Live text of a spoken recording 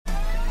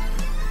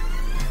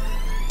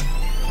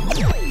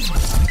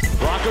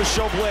Broncos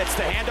show blitz.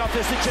 The handoff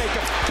is to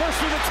Jacobs. Goes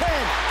through the 10.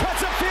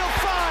 Cuts upfield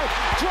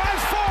 5.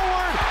 Drives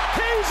forward.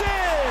 He's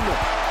in.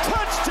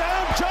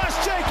 Touchdown, Josh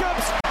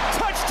Jacobs.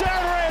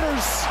 Touchdown,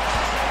 Raiders.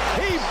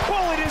 He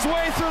bullied his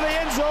way through the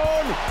end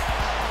zone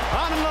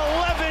on an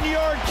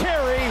 11-yard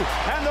carry,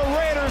 and the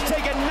Raiders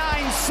take a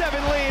 9-7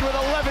 lead with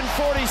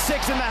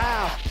 11:46 in the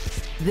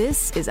half.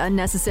 This is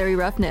Unnecessary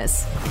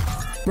Roughness.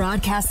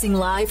 Broadcasting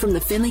live from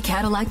the Finley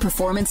Cadillac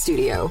Performance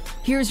Studio.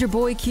 Here's your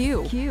boy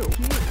Q.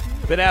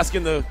 Been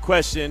asking the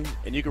question,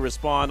 and you can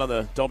respond on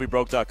the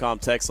don'tbebroke.com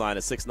text line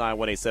at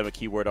 69187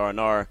 keyword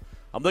R&R.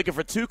 I'm looking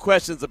for 2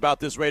 questions about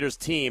this Raiders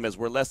team as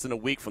we're less than a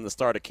week from the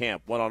start of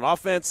camp. One on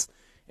offense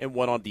and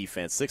one on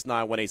defense.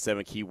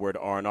 69187 keyword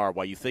R&R.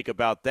 While you think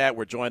about that,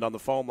 we're joined on the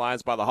phone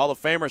lines by the Hall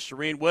of Famer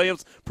CHAREAN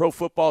Williams, Pro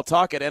Football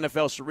Talk at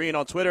NFL CHAREAN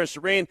on Twitter. And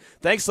CHAREAN,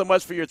 thanks so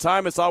much for your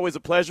time. It's always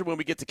a pleasure when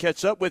we get to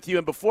catch up with you.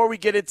 And before we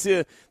get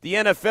into the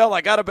NFL,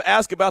 I got to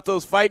ask about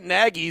those fighting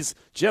Aggies.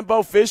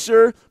 Jimbo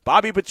Fisher,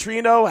 Bobby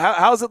Petrino.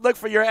 How's it look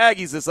for your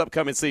Aggies this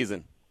upcoming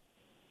season?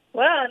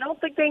 Well, I don't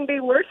think they can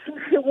be worse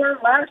than they were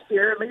last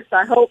year. At least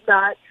I hope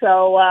not.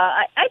 So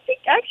I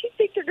actually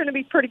think they're going to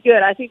be pretty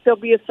good. I think they'll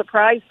be a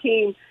surprise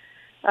team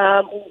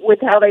with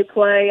how they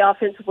play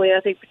offensively.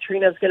 I think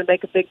Petrino's going to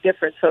make a big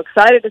difference. So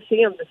excited to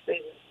see him this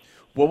season.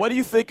 Well, what do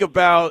you think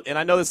about, and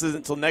I know this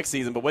isn't until next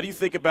season, but what do you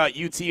think about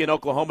UT and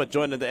Oklahoma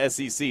joining the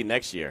SEC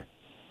next year?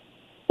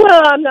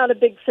 Well, I'm not a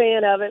big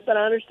fan of it, but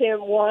I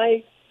understand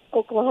why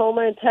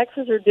Oklahoma and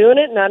Texas are doing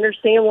it, and I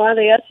understand why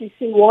the SEC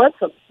wants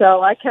them.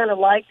 So I kind of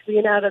like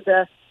being out of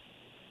the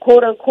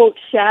quote-unquote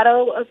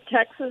shadow of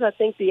Texas. I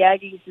think the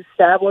Aggies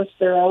established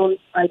their own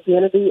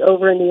identity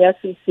over in the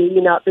SEC,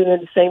 not being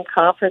in the same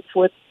conference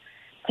with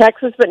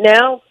Texas. But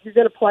now you're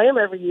going to play them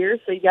every year,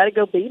 so you got to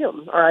go beat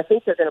them. Or I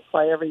think they're going to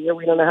play every year.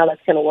 We don't know how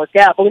that's going to work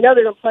out. But we know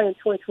they're going to play in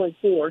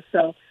 2024,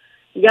 so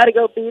you got to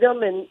go beat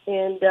them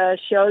and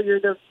show you're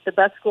the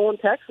best school in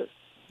Texas.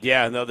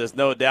 Yeah, no, there's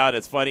no doubt.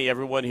 It's funny.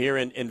 Everyone here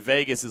in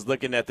Vegas is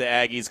looking at the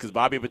Aggies because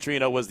Bobby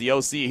Petrino was the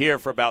OC here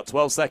for about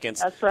 12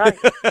 seconds. That's right.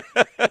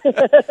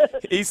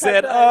 He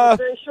said,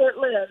 very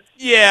short-lived.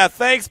 Yeah,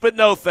 thanks, but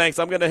no thanks.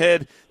 I'm going to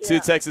head to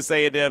Texas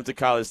A&M to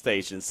College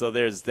Station. So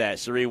there's that.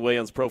 CHAREAN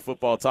Williams, Pro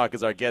Football Talk,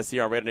 is our guest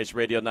here on Raider Nation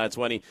Radio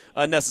 920.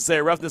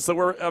 Unnecessary Roughness.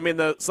 So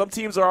some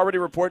teams are already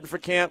reporting for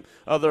camp.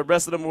 The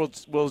rest of them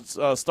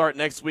will start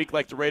next week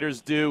like the Raiders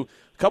do.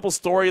 Couple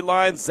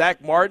storylines.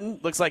 Zach Martin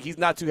looks like he's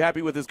not too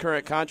happy with his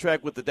current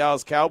contract with the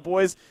Dallas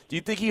Cowboys. Do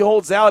you think he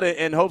holds out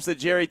and hopes that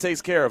Jerry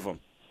takes care of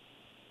him?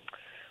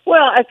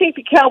 Well, I think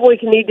the Cowboys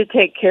need to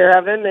take care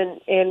of him,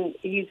 and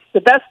he's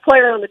the best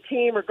player on the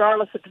team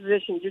regardless of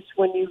position, just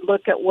when you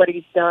look at what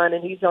he's done,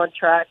 and he's on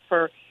track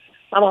for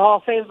 – I'm a Hall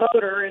of Fame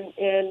voter,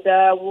 and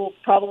we'll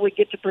probably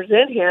get to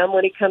present him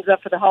when he comes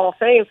up for the Hall of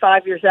Fame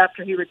 5 years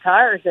after he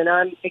retires, and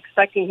I'm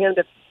expecting him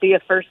to be a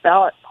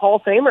first-ballot Hall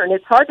of Famer. And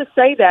it's hard to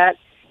say that.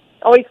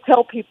 I always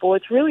tell people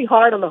it's really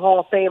hard on the Hall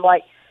of Fame.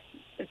 Like,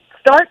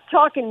 start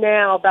talking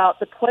now about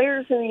the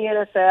players in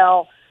the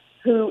NFL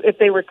who, if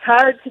they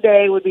retired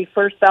today, would be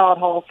first-ballot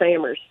Hall of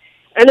Famers.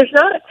 And there's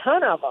not a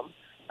ton of them.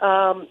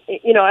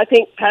 I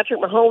think Patrick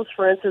Mahomes,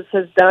 for instance,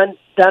 has done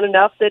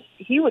enough that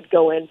he would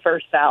go in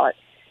first ballot.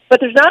 But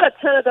there's not a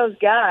ton of those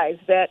guys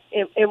that,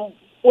 and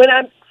when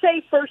I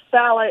say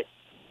first-ballot,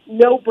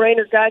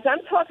 no-brainer guys,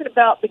 I'm talking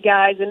about the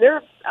guys, and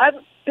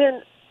I've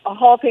been a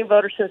Hall of Fame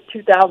voter since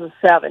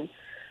 2007.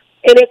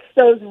 And it's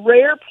those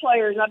rare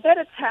players. I bet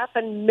it's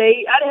happened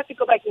I'd have to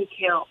go back and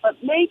count, but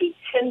maybe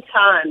 10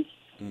 times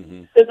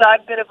since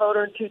I've been a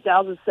voter in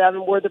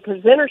 2007 where the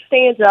presenter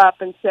stands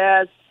up and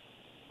says,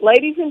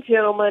 ladies and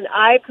gentlemen,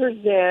 I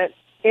present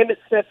Emmitt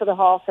Smith for the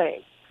Hall of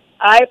Fame.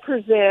 I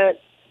present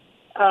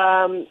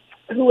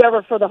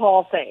whoever for the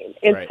Hall of Fame.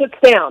 And sits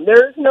down.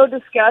 There's no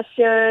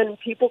discussion.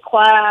 People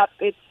clap.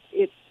 It's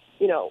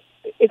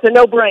a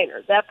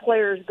no-brainer. That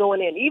player is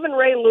going in. Even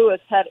Ray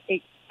Lewis had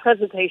a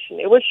presentation.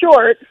 It was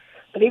short,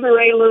 but even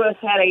Ray Lewis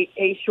had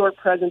a short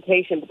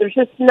presentation. But there's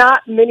just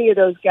not many of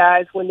those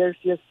guys when there's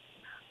just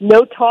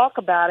no talk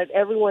about it.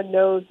 Everyone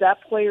knows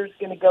that player's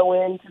going to go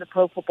into the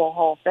Pro Football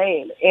Hall of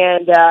Fame.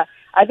 And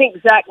I think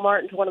Zach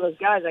Martin's one of those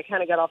guys. I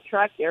kind of got off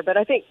track there, but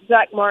I think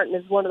Zach Martin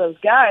is one of those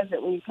guys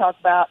that when you talk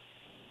about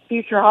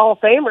future Hall of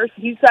Famers,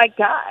 he's that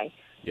guy.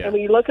 Yeah. And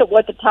when you look at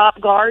what the top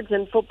guards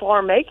in football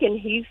are making,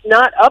 he's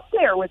not up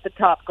there with the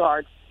top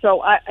guards.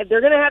 So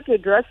they're going to have to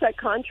address that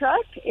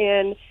contract,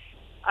 and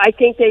I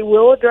think they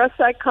will address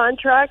that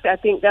contract. I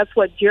think that's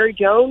what Jerry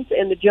Jones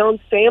and the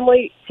Jones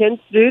family tends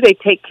to do. They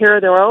take care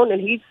of their own,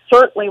 and he's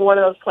certainly one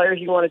of those players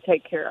you want to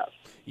take care of.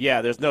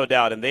 Yeah, there's no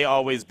doubt, and they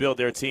always build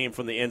their team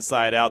from the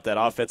inside out. That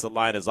offensive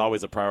line is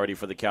always a priority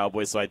for the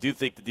Cowboys, so I do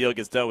think the deal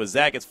gets done with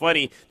Zach. It's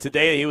funny,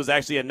 today he was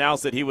actually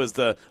announced that he was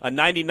a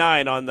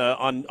 99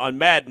 on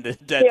Madden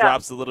that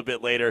drops a little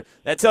bit later.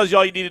 That tells you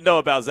all you need to know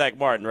about Zach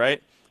Martin,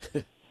 right?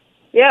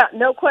 Yeah,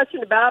 no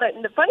question about it.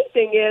 And the funny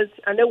thing is,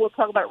 I know we'll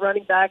talk about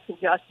running backs and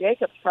Josh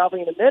Jacobs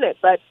probably in a minute,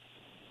 but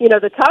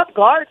the top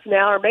guards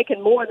now are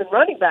making more than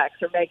running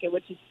backs are making,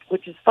 which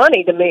is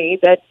funny to me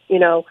that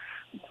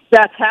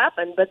that's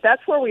happened. But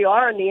that's where we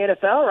are in the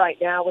NFL right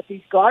now with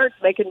these guards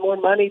making more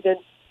money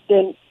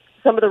than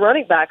some of the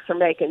running backs are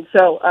making.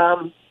 So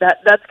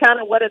that's kind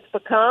of what it's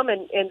become,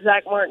 and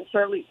Zach Martin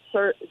certainly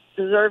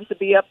deserves to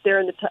be up there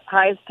in the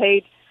highest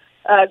paid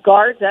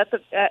guards at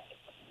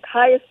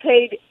highest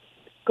paid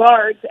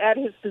guards at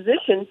his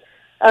position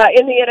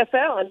in the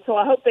NFL. And so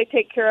I hope they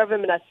take care of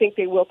him, and I think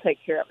they will take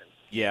care of him.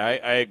 Yeah,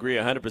 I agree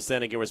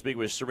 100%. Again, we're speaking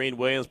with CHAREAN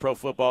Williams, Pro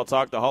Football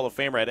Talk, the Hall of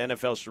Famer at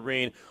NFL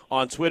CHAREAN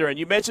on Twitter. And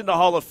you mentioned the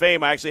Hall of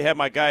Fame. I actually had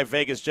my guy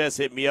Vegas Jess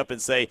hit me up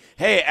and say,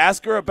 hey,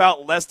 ask her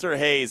about Lester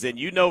Hayes. And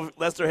you know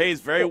Lester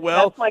Hayes very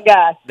well. That's my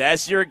guy.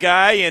 That's your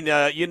guy.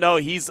 And,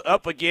 he's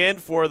up again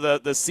for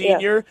the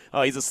senior.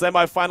 Yeah. He's a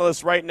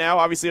semifinalist right now.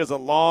 Obviously, there's a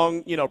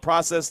long,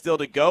 process still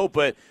to go.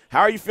 But how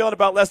are you feeling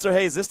about Lester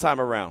Hayes this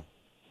time around?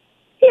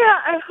 Yeah,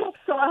 I hope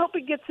so. I hope he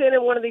gets in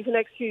one of these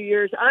next few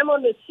years. I'm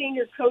on the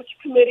senior coach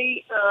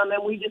committee,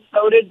 and we just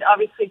voted,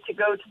 obviously, to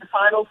go to the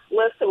finals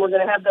list, and we're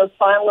going to have those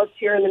finalists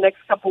here in the next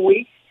couple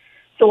weeks.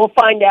 So we'll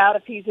find out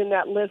if he's in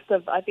that list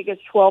of, I think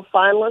it's 12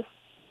 finalists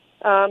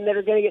that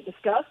are going to get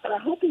discussed. But I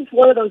hope he's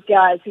one of those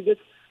guys who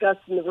gets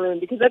discussed in the room,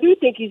 because I do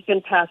think he's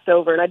been passed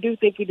over, and I do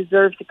think he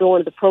deserves to go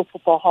into the Pro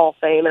Football Hall of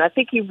Fame, and I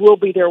think he will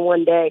be there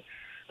one day.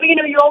 But,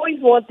 you always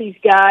want these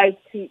guys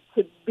to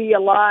be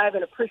alive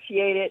and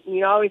appreciate it. And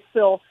you always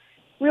feel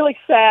really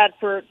sad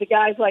for the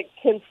guys like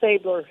Ken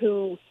Stabler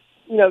who,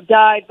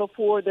 died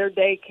before their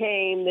day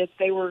came, that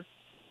they were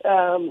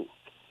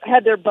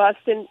had their bust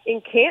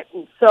in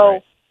Canton. So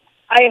right.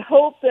 I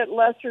hope that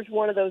Lester's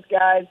one of those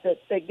guys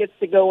that gets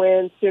to go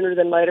in sooner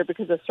than later,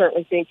 because I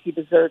certainly think he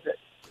deserves it.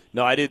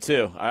 No, I do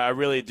too. I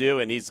really do,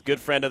 and he's a good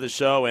friend of the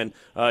show, and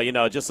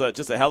just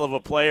a hell of a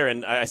player.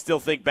 And I still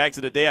think back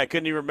to the day I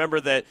couldn't even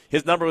remember that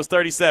his number was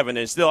 37,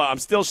 and I'm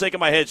still shaking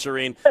my head,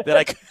 CHAREAN,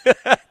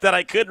 that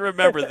I couldn't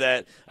remember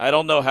that. I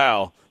don't know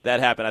how that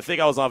happened. I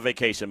think I was on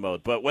vacation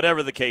mode, but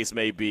whatever the case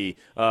may be,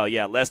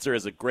 Lester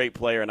is a great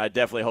player, and I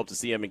definitely hope to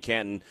see him in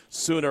Canton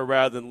sooner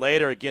rather than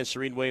later. Again,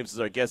 CHAREAN Williams is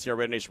our guest here on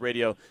Raider Nation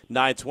Radio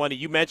 920.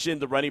 You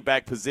mentioned the running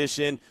back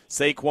position.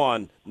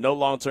 Saquon, no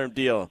long-term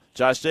deal.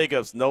 Josh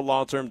Jacobs, no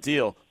long-term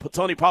deal.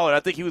 Tony Pollard, I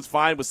think he was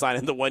fine with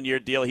signing the one-year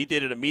deal. He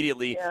did it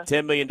immediately, yeah.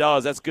 $10 million.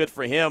 That's good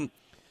for him.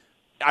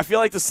 I feel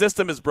like the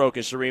system is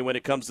broken, CHAREAN, when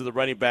it comes to the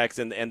running backs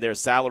and their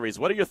salaries.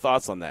 What are your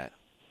thoughts on that?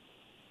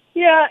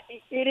 Yeah,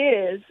 it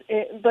is,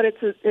 but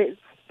it's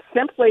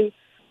simply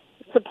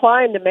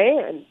supply and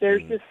demand.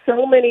 There's just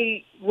so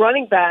many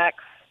running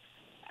backs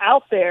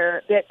out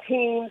there that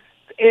teams,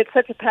 it's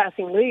such a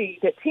passing league,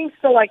 that teams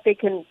feel like they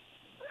can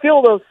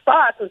fill those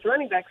spots, those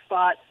running back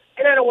spots,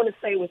 and I don't want to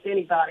say with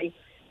anybody,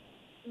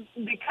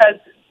 because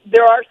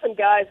there are some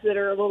guys that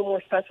are a little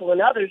more special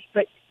than others,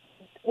 but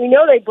we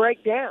know they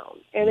break down,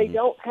 and they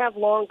don't have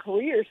long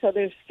careers, so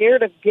they're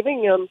scared of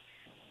giving them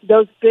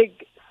those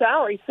big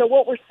salary. So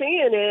what we're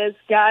seeing is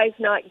guys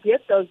not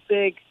get those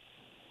big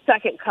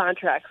second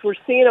contracts. We're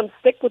seeing them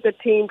stick with the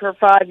team for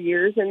 5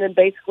 years and then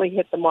basically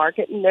hit the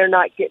market, and they're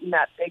not getting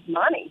that big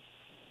money.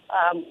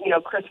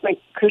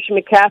 Christian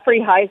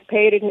McCaffrey, highest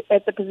paid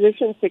at the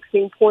position,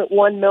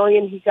 $16.1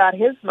 million. He got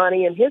his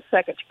money in his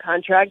second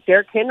contract.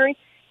 Derrick Henry,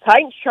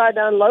 Titans tried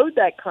to unload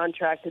that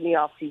contract in the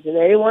offseason.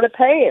 They didn't want to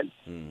pay him.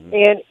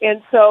 Mm-hmm.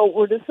 And so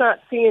we're just not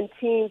seeing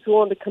teams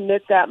willing to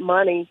commit that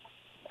money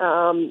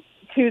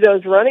to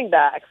those running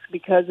backs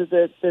because of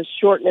the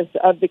shortness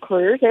of the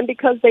careers, and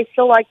because they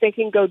feel like they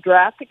can go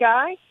draft a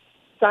guy,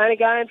 sign a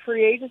guy in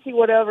free agency,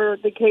 whatever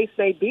the case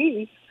may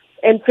be,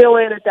 and fill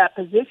in at that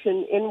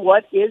position in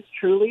what is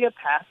truly a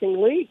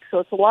passing league. So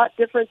it's a lot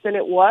different than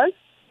it was,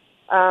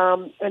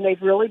 and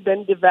they've really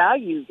been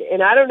devalued.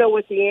 And I don't know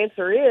what the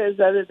answer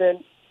is, other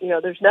than,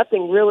 there's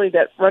nothing really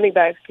that running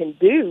backs can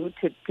do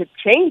to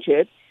change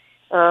it.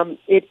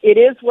 It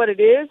is what it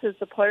is, as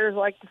the players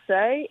like to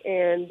say,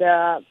 and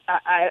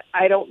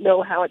I don't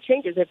know how it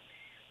changes. If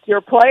you're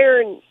a player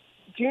in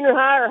junior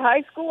high or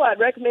high school, I'd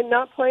recommend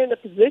not playing the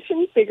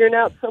position, figuring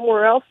out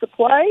somewhere else to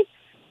play,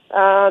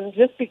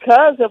 just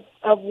because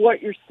of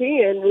what you're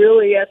seeing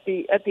really at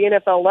the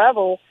NFL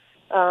level.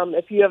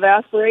 If you have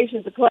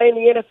aspirations to play in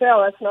the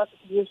NFL, that's not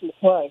the position to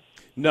play.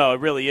 No, it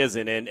really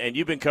isn't. And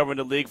you've been covering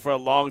the league for a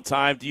long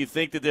time. Do you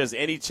think that there's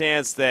any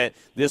chance that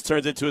this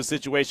turns into a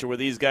situation where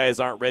these guys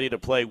aren't ready to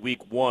play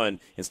week one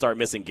and start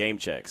missing game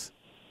checks?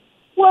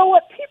 Well,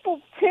 what people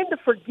tend to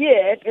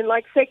forget, and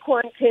like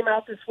Saquon came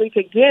out this week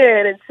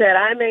again and said,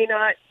 I may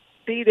not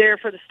be there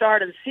for the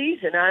start of the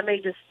season. I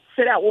may just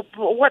sit out.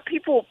 Well, what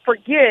people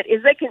forget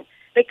is they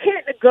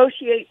can't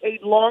negotiate a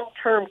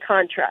long-term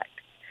contract.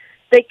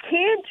 They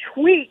can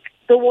tweak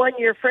the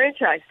one-year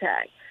franchise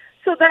tag.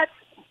 So that's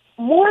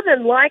more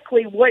than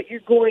likely what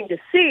you're going to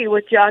see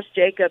with Josh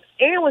Jacobs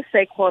and with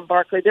Saquon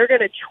Barkley. They're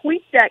going to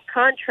tweak that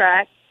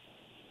contract,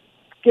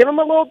 give them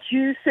a little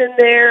juice in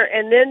there,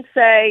 and then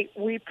say,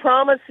 we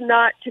promise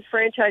not to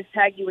franchise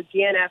tag you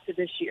again after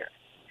this year.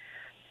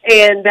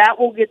 And that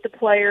will get the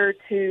player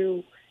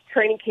to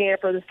training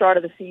camp or the start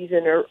of the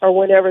season or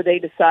whenever they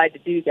decide to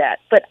do that.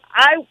 But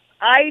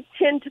I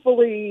tend to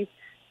believe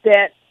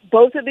that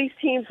both of these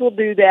teams will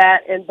do that,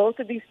 and both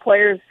of these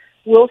players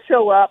will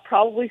show up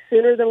probably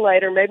sooner than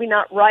later, maybe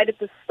not right at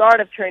the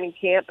start of training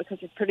camp because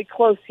we're pretty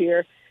close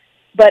here,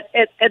 but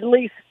at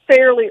least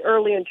fairly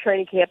early in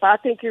training camp. I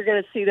think you're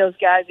going to see those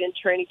guys in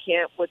training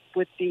camp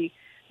with the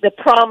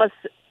promise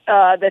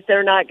that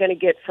they're not going to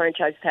get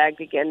franchise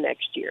tagged again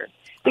next year.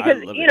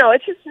 Because,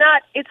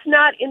 it's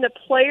not in the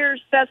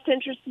player's best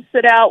interest to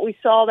sit out. We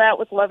saw that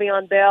with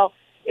Le'Veon Bell.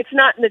 It's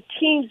not in the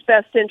team's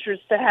best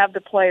interest to have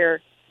the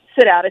player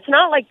sit out. It's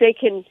not like they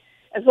can,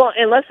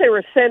 unless they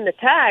rescind the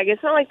tag,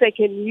 it's not like they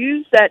can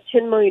use that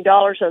 $10 million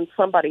on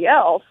somebody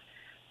else.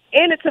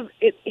 And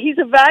he's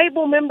a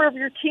valuable member of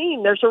your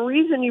team. There's a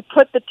reason you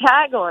put the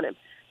tag on him.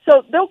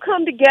 So they'll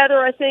come together,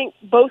 I think,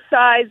 both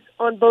sides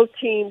on both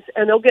teams,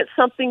 and they'll get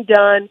something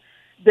done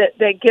that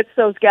gets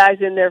those guys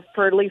in there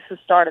for at least the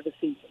start of the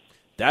season.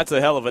 That's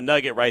a hell of a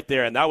nugget right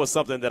there, and that was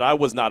something that I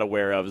was not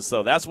aware of.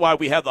 So that's why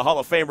we have the Hall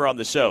of Famer on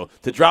the show,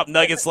 to drop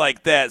nuggets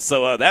like that.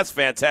 So that's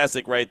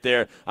fantastic right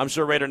there. I'm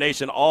sure Raider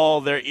Nation, all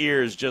their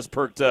ears just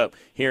perked up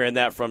hearing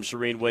that from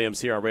CHAREAN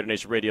Williams here on Raider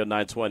Nation Radio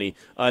 920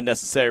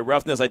 Unnecessary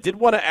Roughness. I did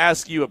want to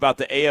ask you about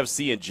the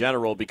AFC in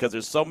general because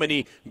there's so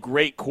many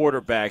great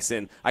quarterbacks,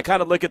 and I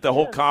kind of look at the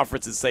whole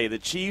conference and say the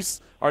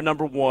Chiefs are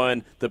number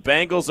one, the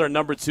Bengals are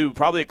number two,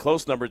 probably a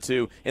close number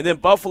two, and then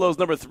Buffalo's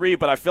number three,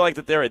 but I feel like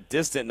that they're a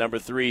distant number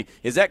three.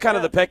 Is that kind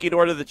of the pecking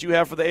order that you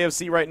have for the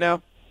AFC right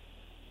now?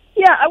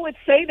 Yeah, I would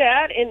say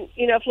that. And,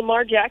 if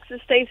Lamar Jackson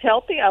stays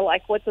healthy, I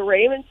like what the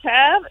Ravens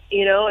have,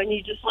 and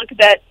you just look at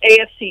that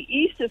AFC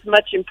East is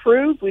much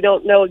improved. We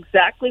don't know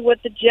exactly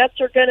what the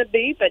Jets are going to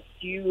be, but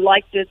do you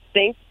like to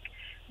think,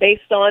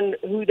 based on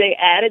who they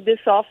added this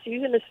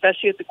offseason,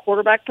 especially at the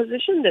quarterback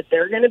position, that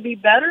they're going to be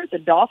better? The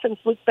Dolphins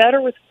look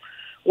better with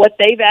what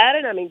they've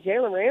added. I mean,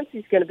 Jalen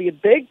Ramsey's going to be a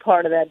big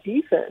part of that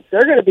defense.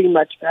 They're going to be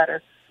much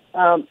better.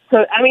 The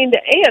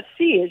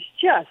AFC is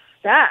just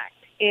stacked.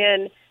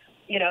 And,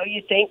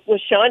 you think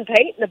with Sean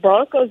Payton, the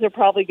Broncos are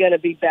probably going to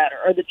be better.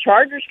 Are the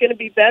Chargers going to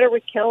be better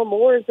with Kellen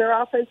Moore as their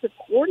offensive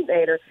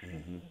coordinator?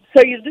 Mm-hmm.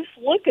 So you just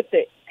look at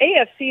the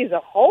AFC as a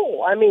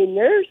whole. I mean,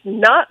 there's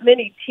not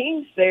many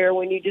teams there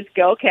when you just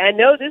go, okay, I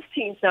know this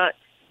team's not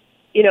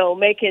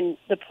making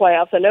the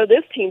playoffs. I know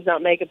this team's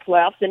not making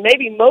playoffs, and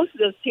maybe most of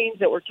those teams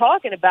that we're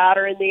talking about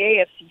are in the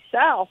AFC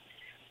South.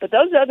 But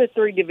those other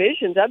three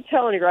divisions, I'm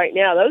telling you right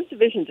now, those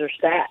divisions are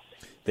stacked.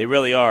 They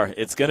really are.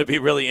 It's going to be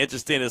really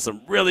interesting. There's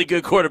some really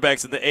good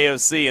quarterbacks in the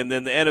AFC, and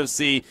then the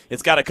NFC,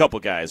 it's got a couple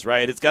guys,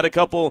 right? It's got a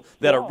couple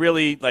that are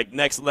really like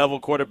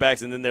next-level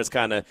quarterbacks, and then there's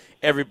kind of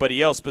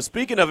everybody else. But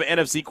speaking of an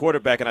NFC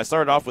quarterback, and I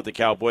started off with the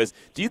Cowboys,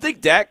 do you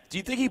think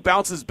he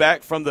bounces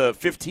back from the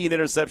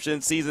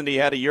 15-interception season he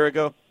had a year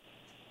ago?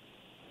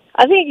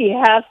 I think he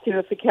has to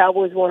if the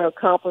Cowboys want to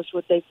accomplish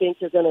what they think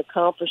they're going to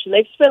accomplish. And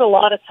they've spent a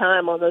lot of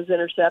time on those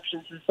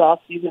interceptions this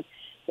offseason.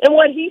 And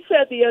what he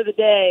said the other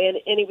day,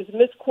 and he was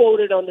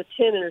misquoted on the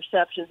 10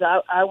 interceptions,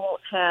 I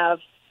won't have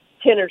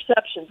 10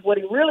 interceptions. What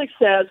he really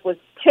says was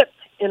tipped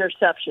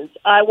interceptions.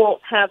 I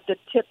won't have the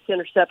tipped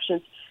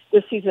interceptions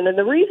this season. And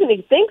the reason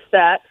he thinks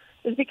that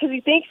is because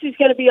he thinks he's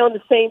going to be on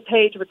the same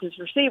page with his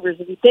receivers.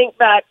 If you think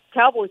back,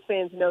 Cowboys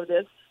fans know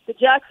this, the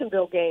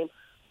Jacksonville game,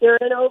 they're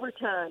in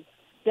overtime.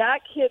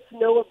 Dak hits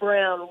Noah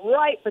Brown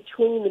right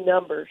between the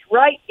numbers,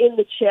 right in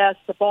the chest.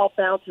 The ball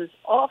bounces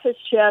off his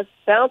chest,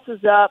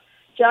 bounces up.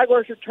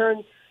 Jaguars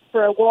return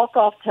for a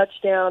walk-off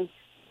touchdown.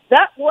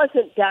 That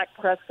wasn't Dak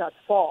Prescott's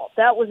fault.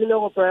 That was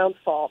Noah Brown's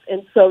fault.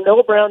 And so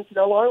Noah Brown's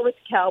no longer with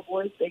the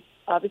Cowboys. They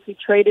obviously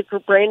traded for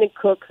Brandon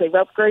Cooks. They've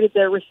upgraded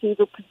their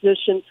receiver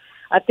position.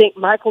 I think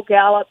Michael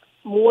Gallup,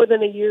 more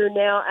than a year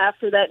now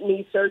after that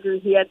knee surgery,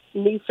 he had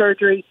knee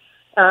surgery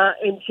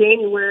in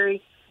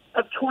January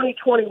of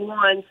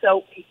 2021,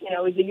 so he's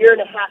a year and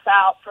a half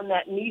out from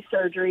that knee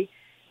surgery.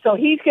 So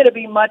he's going to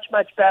be much,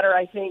 much better,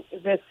 I think,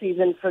 this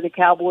season for the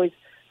Cowboys.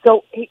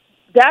 So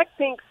Dak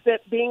thinks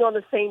that being on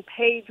the same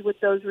page with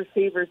those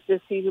receivers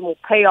this season will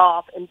pay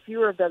off and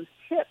fewer of those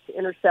tipped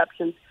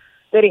interceptions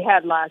that he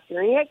had last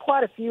year. And he had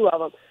quite a few of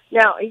them.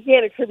 Now, he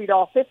can't attribute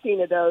all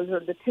 15 of those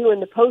or the 2 in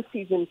the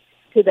postseason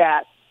to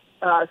that,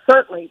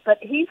 certainly. But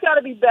he's got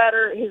to be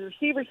better. His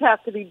receivers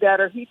have to be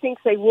better. He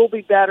thinks they will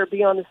be better,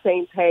 be on the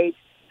same page.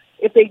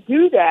 If they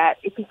do that,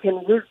 if he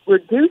can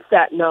reduce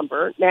that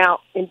number, now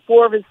in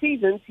 4 of his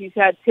seasons he's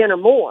had 10 or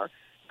more,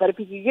 but if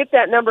he can get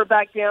that number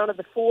back down to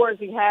the 4 as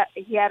he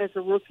had as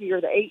a rookie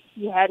or the 8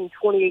 he had in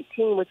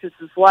 2018, which was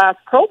his last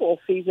Pro Bowl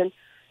season,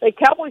 the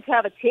Cowboys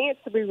have a chance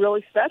to be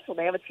really special.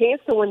 They have a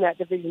chance to win that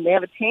division. They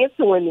have a chance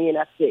to win the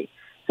NFC.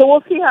 So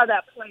we'll see how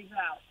that plays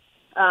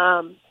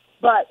out.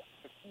 But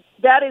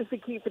that is the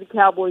key for the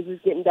Cowboys, is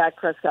getting Dak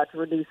Prescott to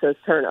reduce those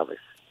turnovers.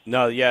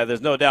 No, yeah,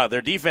 there's no doubt.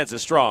 Their defense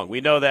is strong.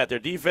 We know that. Their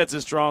defense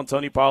is strong.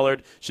 Tony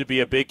Pollard should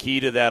be a big key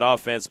to that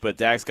offense, but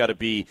Dak's got to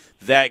be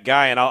that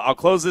guy. And I'll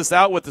close this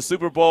out with the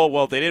Super Bowl.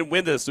 Well, they didn't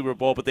win the Super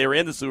Bowl, but they were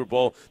in the Super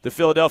Bowl. The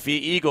Philadelphia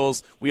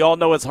Eagles, we all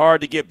know it's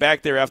hard to get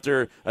back there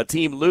after a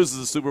team loses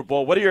the Super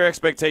Bowl. What are your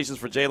expectations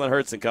for Jalen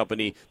Hurts and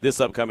company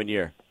this upcoming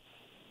year?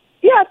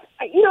 Yes,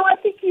 I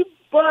think you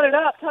brought it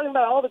up, talking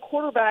about all the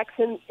quarterbacks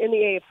in the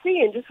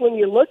AFC, and just when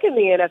you look in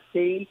the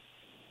NFC,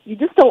 you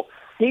just don't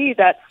see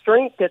that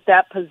strength at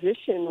that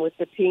position with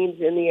the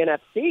teams in the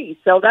NFC.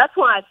 So that's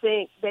why I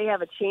think they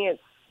have a chance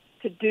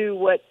to do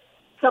what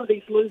some of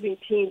these losing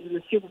teams in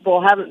the Super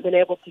Bowl haven't been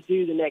able to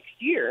do the next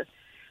year.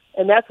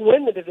 And that's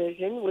win the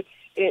division, which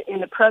in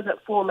the present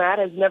format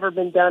has never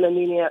been done in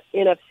the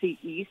NFC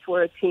East,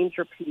 where a team's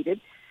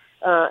repeated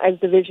as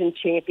division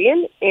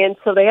champion. And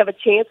so they have a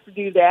chance to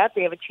do that.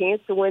 They have a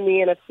chance to win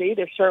the NFC.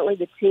 They're certainly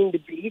the team to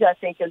beat, I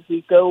think, as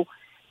we go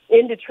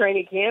into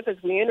training camp, as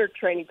we enter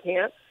training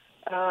camp.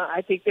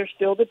 I think they're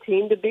still the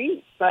team to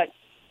beat. But,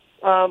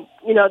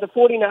 the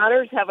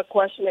 49ers have a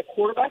question at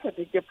quarterback. I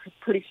think they're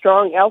pretty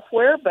strong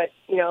elsewhere. But,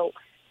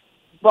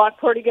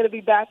 Brock Purdy going to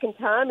be back in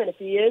time, and if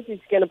he is, he's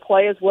going to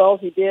play as well as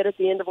he did at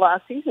the end of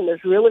last season.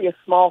 There's really a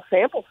small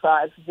sample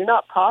size. You're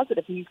not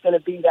positive he's going to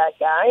be that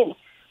guy. And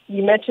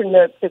you mentioned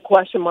the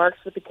question marks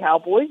with the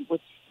Cowboys,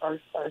 which are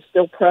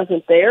still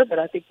present there, but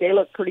I think they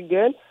look pretty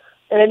good.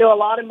 And I know a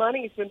lot of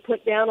money has been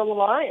put down on the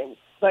Lions,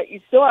 but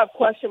you still have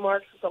question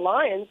marks with the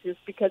Lions just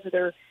because of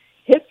their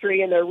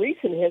history and their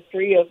recent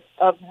history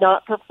of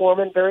not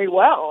performing very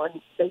well.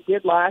 And they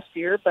did last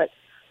year, but,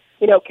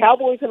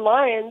 Cowboys and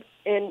Lions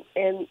and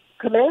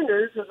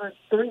Commanders are the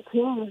three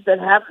teams that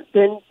haven't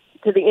been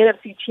to the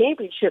NFC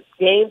Championship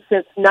game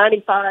since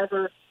 95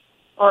 or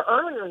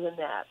earlier than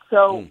that.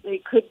 So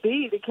it could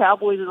be the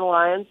Cowboys and the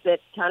Lions that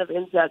kind of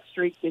ends that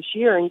streak this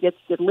year and gets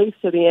at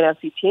least to the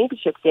NFC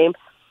Championship game.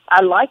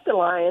 I like the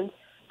Lions,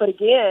 but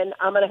again,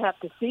 I'm going to have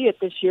to see it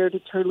this year to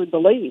truly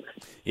believe.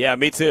 Yeah,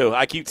 me too.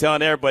 I keep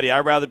telling everybody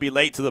I'd rather be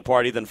late to the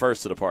party than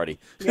first to the party.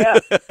 Yeah,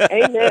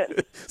 amen.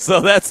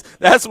 So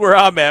that's where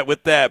I'm at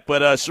with that.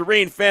 But,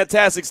 Charean,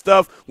 fantastic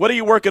stuff. What are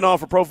you working on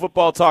for Pro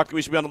Football Talk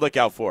we should be on the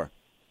lookout for?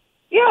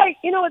 Yeah,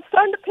 it's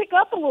starting to pick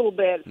up a little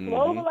bit.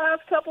 Slow the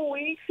last couple of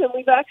weeks, and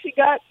we've actually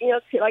got,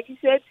 like you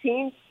said,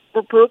 teams,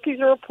 rookies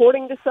are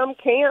reporting to some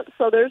camps,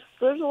 so there's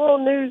a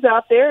little news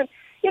out there. And,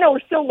 we're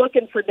still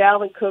looking for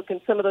Dalvin Cook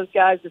and some of those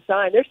guys to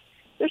sign.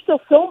 There's still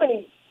so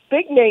many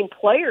big-name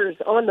players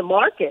on the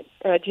market,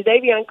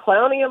 Jadeveon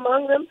Clowney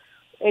among them,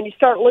 and you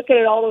start looking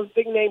at all those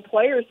big-name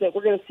players that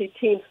we're going to see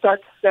teams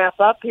start to snap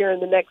up here in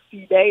the next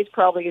few days,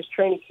 probably as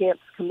training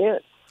camps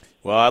commence.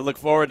 Well, I look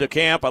forward to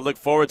camp. I look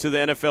forward to the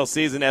NFL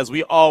season, as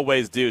we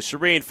always do.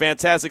 Charean,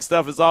 fantastic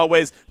stuff as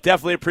always.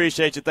 Definitely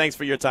appreciate you. Thanks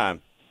for your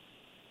time.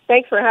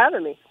 Thanks for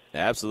having me.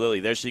 Absolutely.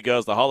 There she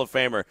goes, the Hall of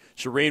Famer,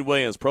 Charean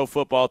Williams, Pro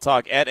Football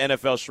Talk at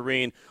NFL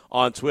Charean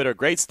on Twitter.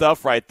 Great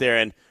stuff right there.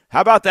 And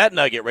how about that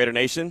nugget, Raider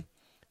Nation?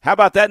 How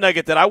about that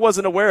nugget that I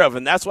wasn't aware of?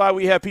 And that's why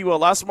we have people a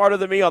lot smarter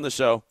than me on the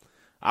show.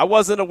 I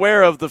wasn't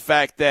aware of the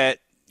fact that,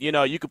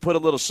 you could put a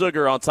little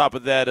sugar on top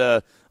of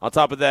that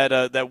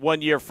that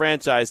 1 year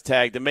franchise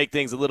tag to make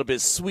things a little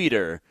bit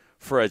sweeter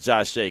for a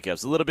Josh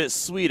Jacobs, a little bit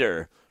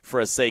sweeter for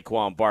a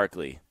Saquon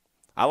Barkley.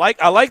 I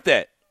like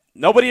that.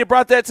 Nobody had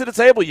brought that to the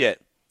table yet.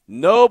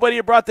 Nobody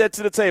had brought that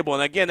to the table.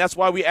 And, again, that's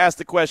why we asked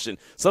the question.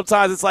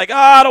 Sometimes it's like,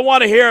 I don't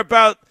want to hear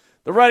about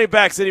the running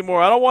backs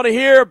anymore. I don't want to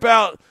hear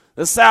about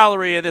the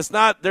salary, and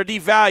they're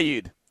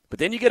devalued. But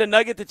then you get a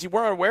nugget that you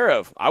weren't aware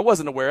of. I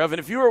wasn't aware of. And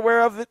if you were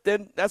aware of it,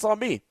 then that's on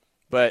me.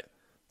 But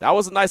that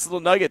was a nice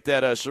little nugget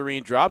that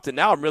Charean dropped, and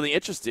now I'm really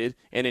interested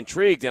and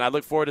intrigued, and I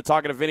look forward to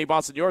talking to Vinny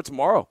Bonsignore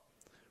tomorrow,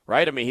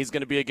 right? I mean, he's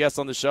going to be a guest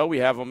on the show. We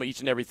have him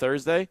each and every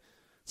Thursday.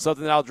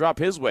 Something that I'll drop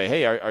his way.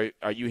 Hey,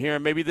 are you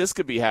hearing maybe this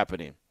could be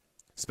happening?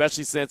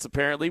 Especially since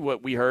apparently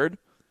what we heard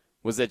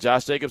was that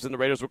Josh Jacobs and the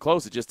Raiders were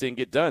close. It just didn't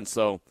get done.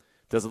 So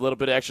does a little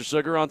bit of extra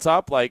sugar on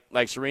top, like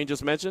Charean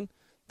just mentioned,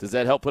 does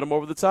that help put him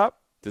over the top?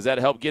 Does that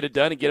help get it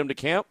done and get him to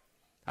camp?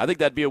 I think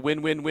that'd be a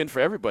win-win-win for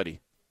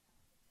everybody.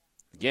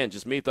 Again,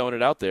 just me throwing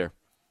it out there.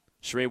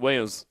 Charean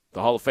Williams,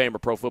 the Hall of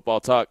Famer, Pro Football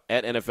Talk,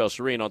 at NFL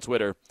Charean on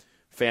Twitter.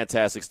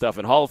 Fantastic stuff.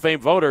 And Hall of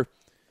Fame voter,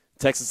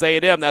 Texas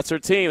A&M, that's her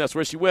team. That's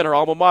where she went, her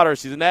alma mater.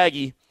 She's an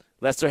Aggie.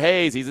 Lester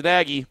Hayes, he's an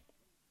Aggie.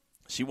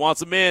 She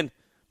wants him in.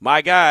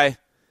 My guy,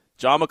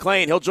 John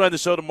McClain, he'll join the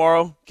show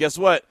tomorrow. Guess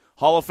what?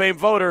 Hall of Fame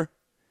voter.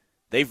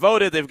 They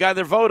voted. They've got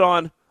their vote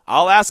on.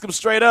 I'll ask him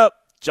straight up.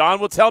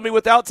 John will tell me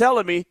without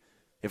telling me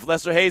if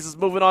Lester Hayes is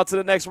moving on to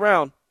the next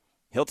round.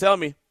 He'll tell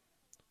me.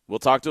 We'll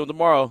talk to him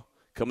tomorrow.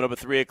 Coming up at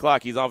 3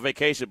 o'clock. He's on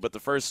vacation, but the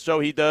first show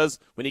he does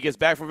when he gets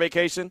back from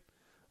vacation,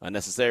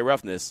 Unnecessary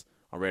Roughness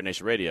on Raider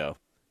Nation Radio,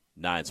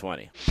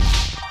 920.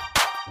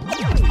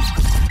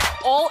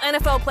 All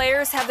NFL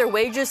players have their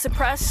wages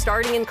suppressed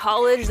starting in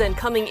college, then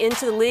coming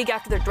into the league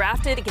after they're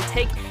drafted. It can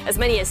take as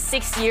many as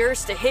 6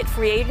 years to hit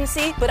free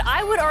agency. But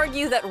I would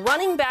argue that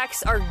running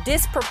backs are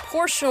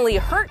disproportionately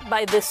hurt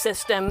by this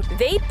system.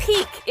 They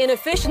peak in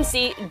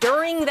efficiency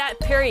during that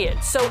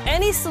period. So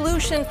any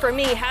solution for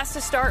me has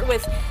to start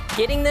with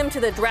getting them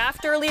to the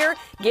draft earlier,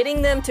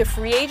 getting them to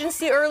free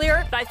agency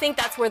earlier. I think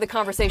that's where the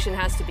conversation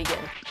has to begin.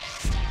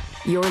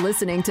 You're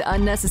listening to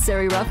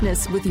Unnecessary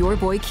Roughness with your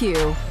boy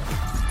Q.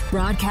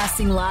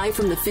 Broadcasting live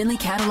from the Finley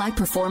Cadillac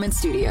Performance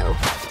Studio.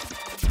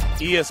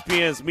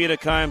 ESPN's Mina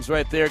Kimes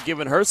right there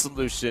giving her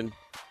solution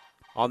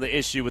on the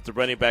issue with the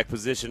running back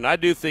position. I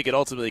do think it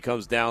ultimately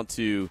comes down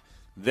to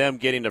them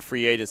getting to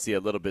free agency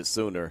a little bit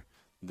sooner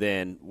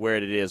than where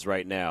it is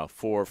right now,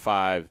 4,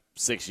 5,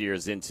 6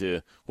 years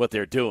into what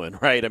they're doing,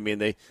 right? I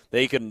mean,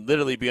 they can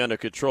literally be under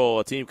control.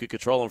 A team could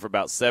control them for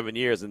about 7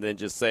 years and then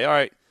just say, all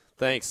right,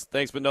 thanks,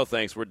 but no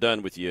thanks, we're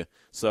done with you.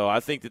 So I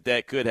think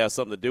that could have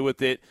something to do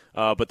with it,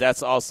 but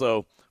that's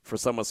also for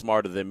someone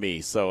smarter than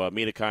me. So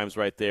Mina Kimes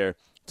right there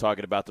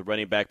talking about the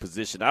running back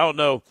position. I don't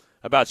know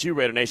about you,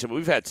 Raider Nation, but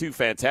we've had 2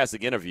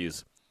 fantastic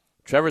interviews.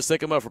 Trevor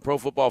Sikkema from Pro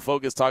Football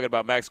Focus talking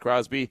about Max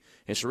Crosby,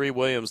 and Sheree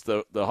Williams,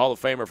 the Hall of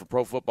Famer from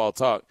Pro Football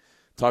Talk,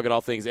 talking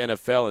all things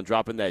NFL and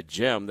dropping that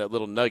gem, that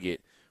little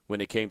nugget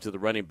when it came to the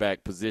running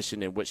back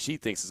position and what she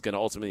thinks is going to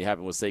ultimately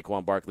happen with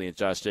Saquon Barkley and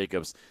Josh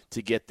Jacobs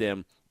to get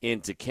them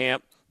into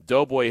camp.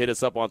 Doughboy hit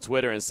us up on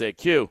Twitter and said,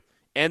 Q,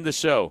 end the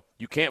show.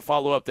 You can't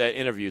follow up that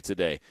interview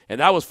today. And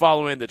that was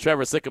following the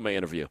Trevor Sikkema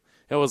interview.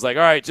 It was like,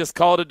 all right, just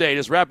call it a day.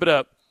 Just wrap it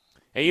up.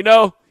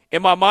 And,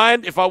 in my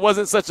mind, if I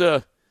wasn't such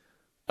a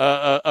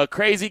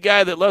crazy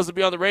guy that loves to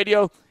be on the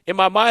radio, in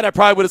my mind, I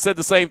probably would have said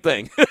the same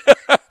thing.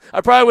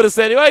 I probably would have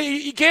said, well,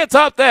 you can't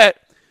top that.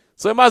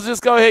 So I might as well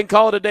just go ahead and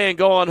call it a day and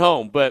go on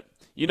home. But,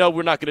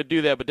 we're not going to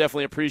do that, but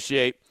definitely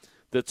appreciate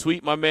the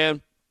tweet. My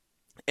man,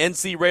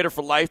 NC Raider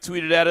for Life,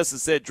 tweeted at us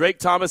and said, Drake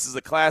Thomas is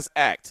a class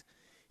act.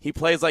 He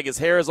plays like his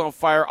hair is on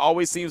fire,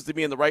 always seems to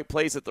be in the right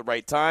place at the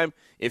right time.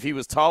 If he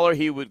was taller,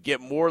 he would get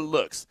more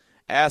looks.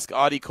 Ask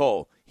Audie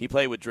Cole. He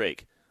played with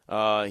Drake.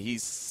 I'm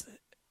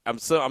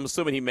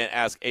assuming he meant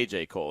ask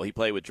A.J. Cole. He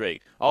played with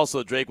Drake.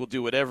 Also, Drake will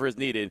do whatever is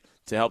needed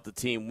to help the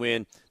team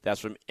win. That's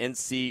from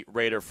NC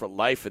Raider for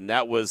Life, and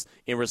that was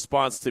in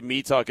response to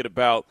me talking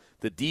about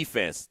the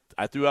defense.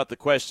 I threw out the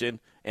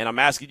question, and I'm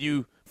asking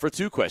you for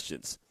 2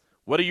 questions.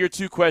 What are your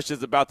 2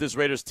 questions about this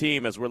Raiders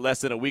team as we're less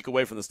than a week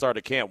away from the start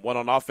of camp, one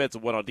on offense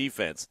and one on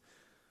defense?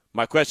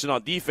 My question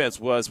on defense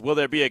was, will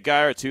there be a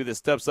guy or 2 that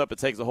steps up and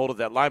takes a hold of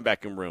that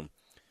linebacking room?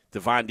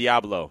 Divine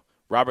Diablo,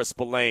 Robert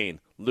Spillane,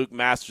 Luke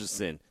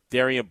Masterson,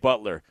 Darian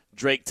Butler,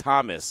 Drake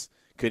Thomas.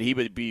 Could he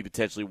be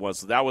potentially one?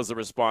 So that was the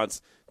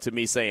response to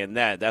me saying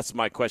that. That's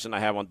my question I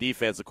have on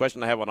defense. The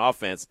question I have on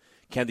offense,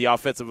 can the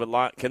offensive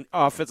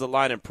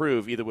line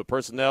improve either with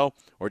personnel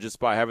or just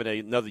by having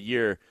another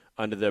year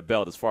under their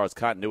belt as far as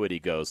continuity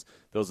goes?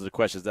 Those are the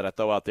questions that I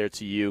throw out there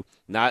to you.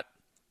 Not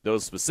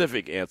those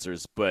specific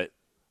answers, but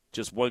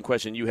just one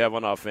question you have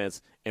on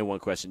offense and one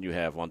question you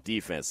have on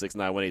defense.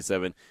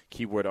 69187,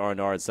 keyword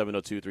R&R, and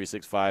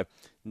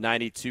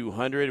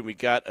 702-365-9200. We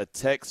got a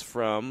text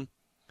from,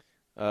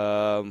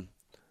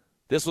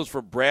 this was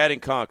for Brad in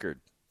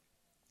Concord.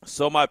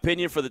 So my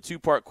opinion for the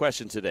 2-part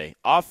question today.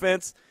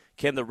 Offense,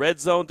 can the red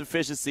zone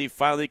deficiency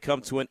finally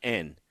come to an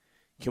end?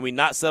 Can we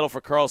not settle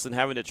for Carlson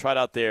having to trot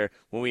out there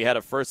when we had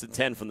a 1st and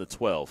 10 from the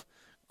 12?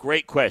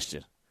 Great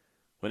question.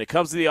 When it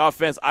comes to the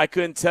offense, I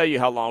couldn't tell you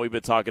how long we've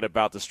been talking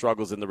about the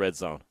struggles in the red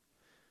zone.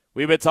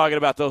 We've been talking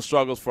about those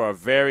struggles for a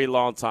very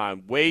long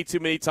time. Way too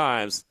many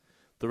times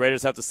the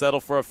Raiders have to settle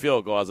for a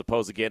field goal as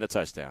opposed to getting a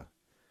touchdown.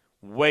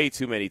 Way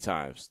too many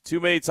times. Too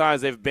many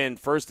times they've been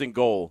 1st and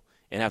goal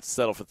and have to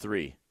settle for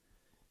 3.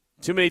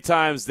 Too many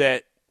times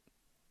that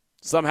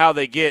somehow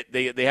they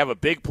have a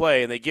big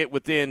play and they get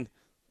within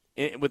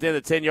the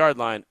 10-yard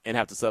line and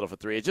have to settle for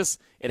 3. It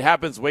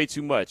happens way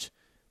too much.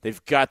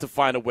 They've got to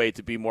find a way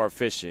to be more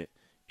efficient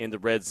in the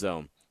red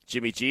zone.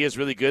 Jimmy G is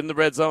really good in the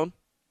red zone.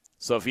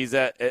 So if he's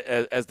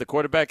as the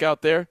quarterback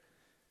out there,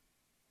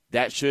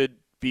 that should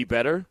be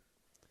better.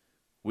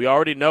 We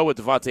already know what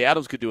Devontae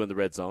Adams could do in the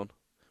red zone.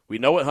 We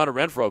know what Hunter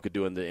Renfrow could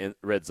do in the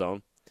red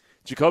zone.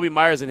 Jacoby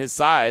Myers and his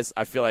size,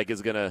 I feel like,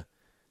 is going to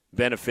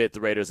benefit the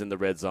Raiders in the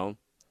red zone.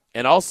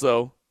 And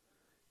also,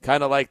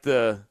 kind of like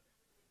the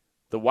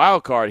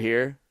wild card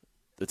here,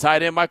 the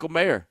tight end Michael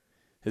Mayer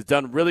has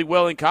done really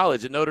well in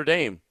college at Notre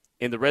Dame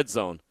in the red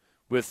zone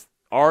with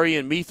Ari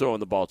and me throwing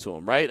the ball to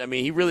him, right? I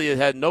mean, he really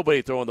had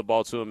nobody throwing the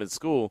ball to him in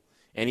school,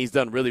 and he's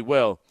done really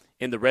well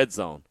in the red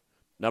zone.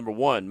 Number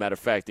 1, matter of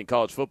fact, in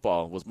college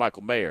football was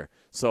Michael Mayer.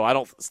 So I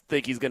don't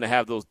think he's going to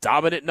have those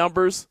dominant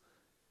numbers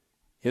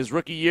his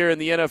rookie year in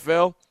the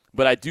NFL,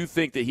 but I do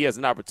think that he has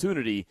an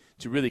opportunity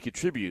to really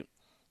contribute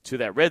to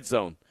that red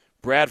zone.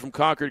 Brad from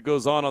Concord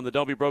goes on the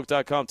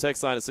don'tbebroke.com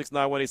text line at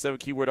 69187,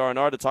 keyword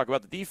R&R, to talk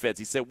about the defense.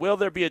 He said, will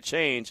there be a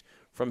change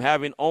from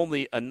having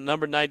only a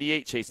number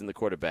 98 chasing the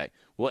quarterback?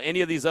 Will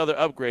any of these other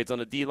upgrades on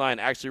the D-line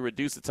actually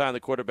reduce the time the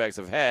quarterbacks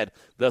have had,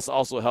 thus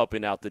also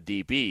helping out the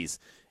DBs?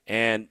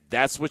 And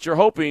that's what you're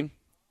hoping.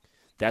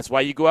 That's why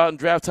you go out and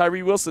draft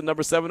Tyree Wilson,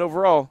 number 7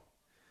 overall.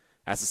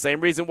 That's the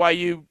same reason why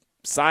you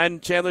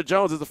signed Chandler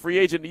Jones as a free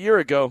agent a year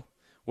ago,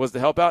 was to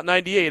help out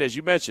 98, as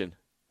you mentioned.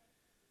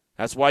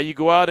 That's why you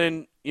go out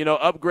and,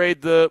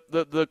 upgrade the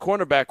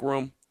cornerback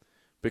room,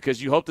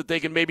 because you hope that they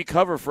can maybe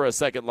cover for a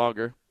second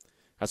longer.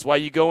 That's why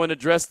you go and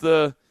address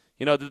the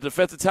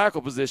defensive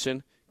tackle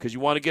position, because you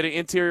want to get an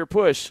interior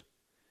push.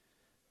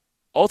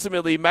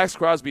 Ultimately, Max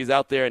Crosby is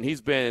out there, and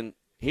he's been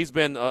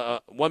a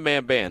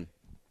one-man band.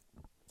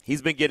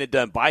 He's been getting it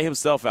done by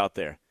himself out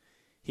there.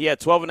 He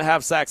had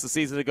 12.5 sacks a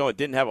season ago and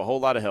didn't have a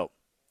whole lot of help.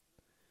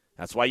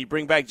 That's why you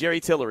bring back Jerry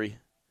Tillery,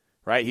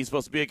 right? He's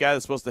supposed to be a guy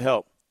that's supposed to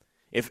help.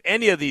 If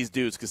any of these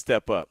dudes could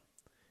step up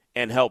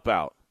and help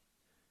out,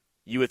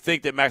 you would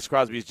think that Max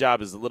Crosby's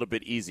job is a little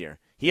bit easier.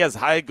 He has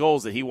high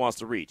goals that he wants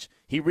to reach.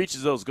 He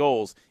reaches those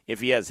goals if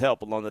he has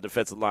help along the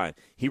defensive line.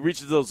 He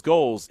reaches those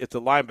goals if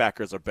the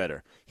linebackers are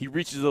better. He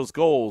reaches those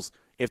goals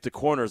if the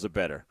corners are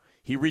better.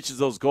 He reaches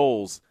those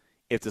goals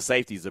if the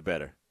safeties are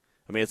better.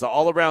 I mean, it's an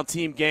all-around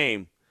team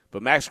game,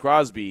 but Max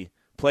Crosby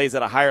plays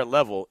at a higher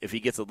level if he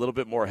gets a little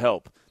bit more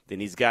help than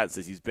he's gotten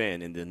since he's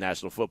been in the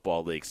National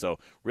Football League. So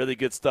really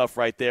good stuff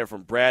right there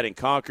from Brad in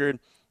Concord.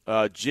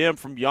 Jim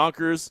from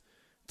Yonkers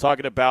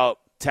talking about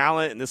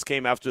talent, and this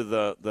came after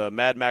the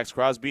Mad Max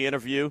Crosby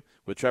interview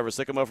with Trevor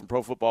Sycamore from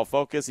Pro Football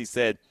Focus. He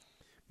said,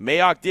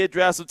 Mayock did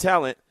draft some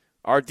talent.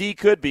 Our D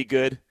could be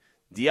good.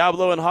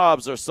 Diablo and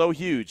Hobbs are so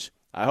huge.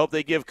 I hope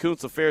they give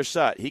Kuntz a fair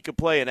shot. He could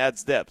play and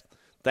adds depth.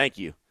 Thank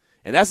you.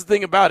 And that's the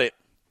thing about it.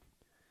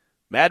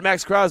 Mad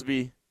Max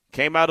Crosby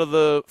came out of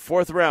the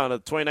 4th round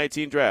of the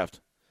 2019 draft.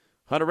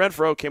 Hunter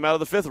Renfrow came out of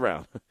the 5th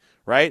round,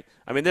 right?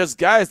 I mean, there's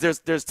guys,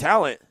 there's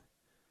talent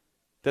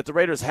that the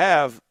Raiders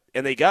have,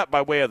 and they got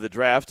by way of the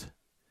draft.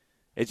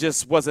 It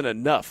just wasn't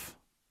enough,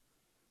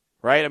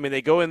 right? I mean,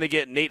 they go in, they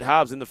get Nate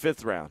Hobbs in the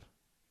 5th round.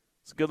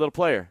 It's a good little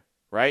player,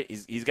 right?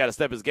 He's got to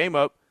step his game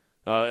up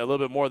a little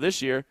bit more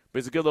this year, but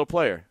he's a good little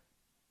player.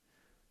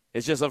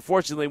 It's just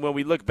unfortunately when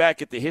we look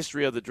back at the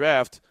history of the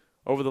draft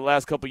over the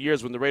last couple of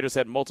years when the Raiders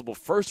had multiple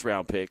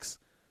first-round picks,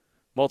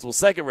 multiple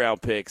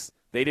second-round picks,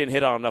 they didn't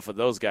hit on enough of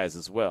those guys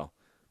as well.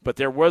 But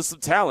there was some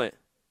talent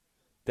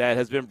that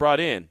has been brought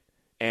in,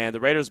 and the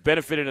Raiders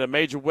benefited in a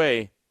major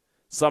way.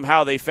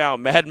 Somehow they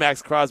found Mad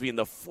Max Crosby in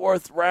the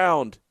 4th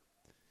round.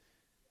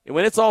 And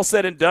when it's all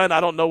said and done, I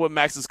don't know what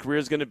Max's career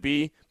is going to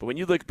be, but when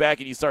you look back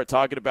and you start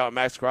talking about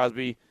Max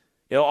Crosby,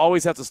 it'll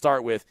always have to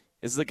start with,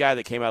 this is a guy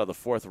that came out of the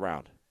 4th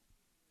round.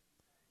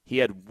 He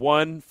had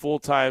one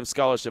full-time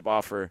scholarship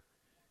offer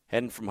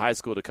heading from high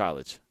school to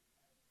college.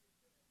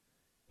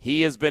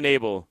 He has been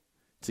able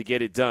to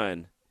get it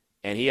done,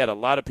 and he had a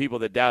lot of people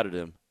that doubted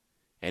him,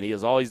 and he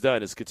has all he's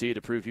done is continue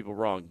to prove people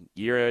wrong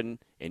year in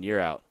and year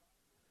out.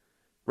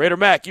 Raider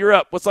Mac, you're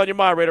up. What's on your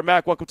mind, Raider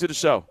Mac? Welcome to the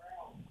show.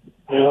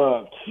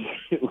 Q.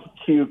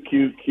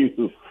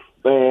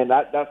 Man,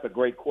 that's a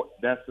great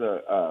question.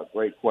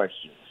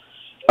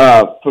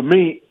 For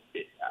me,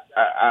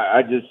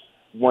 I just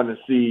want to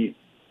see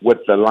what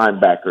the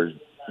linebackers.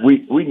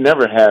 We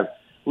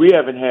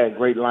haven't had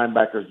great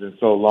linebackers in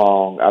so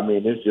long. I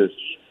mean, it's just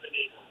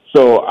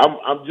so.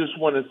 I'm just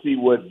want to see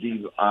what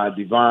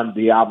Devon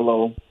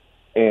Diablo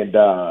and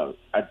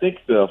I think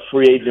the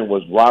free agent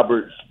was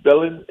Robert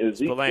Spillane.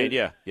 Spillane,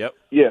 yeah, yep.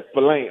 Yeah,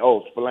 Spillane.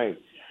 Oh, Spillane.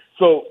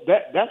 So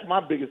that's my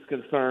biggest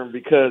concern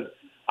because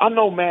I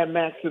know Mad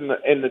Max in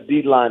the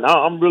D line.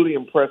 I'm really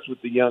impressed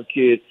with the young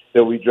kid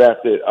that we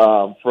drafted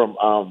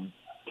from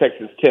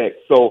Texas Tech.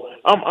 So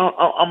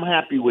I'm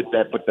happy with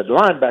that. But the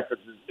linebackers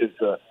is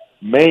the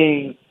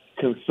main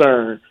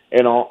concern.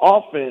 And on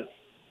offense,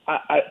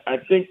 I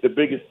think the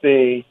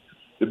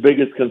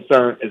biggest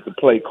concern is the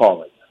play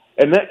calling.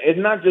 And that it's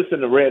not just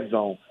in the red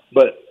zone,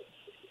 but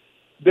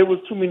there was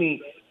too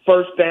many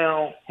first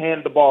down,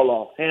 hand the ball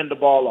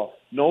off.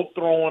 No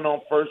throwing on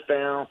first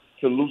down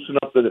to loosen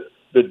up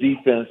the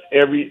defense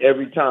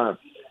every time.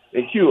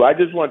 And Q, I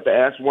just wanted to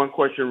ask one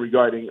question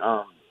regarding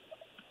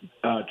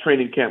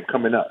training camp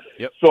coming up.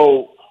 Yep.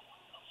 So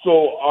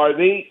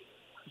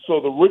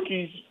the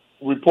rookies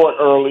report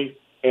early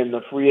and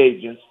the free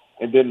agents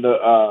and then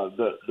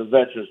the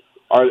veterans.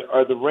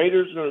 Are the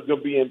Raiders going to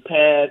be in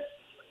pads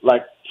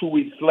like 2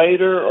 weeks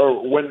later,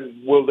 or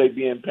when will they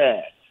be in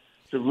pads?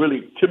 To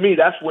me,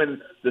 that's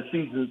when the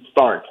season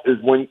starts, is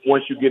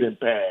once you get in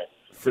pads.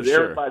 Because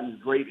everybody's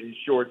great in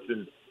shorts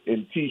and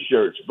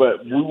T-shirts,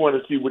 but we want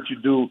to see what you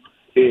do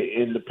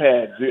in the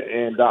pads,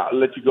 and I'll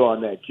let you go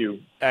on that, Q.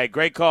 Hey,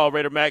 great call,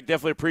 Raider Mac.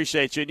 Definitely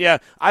appreciate you. And, yeah,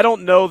 I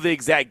don't know the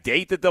exact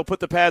date that they'll put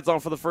the pads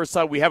on for the first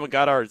time. We haven't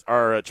got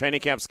our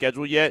training camp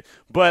schedule yet,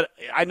 but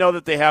I know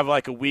that they have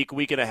like a week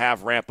and a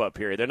half ramp-up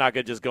period. They're not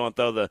going to just go and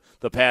throw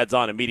the pads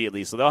on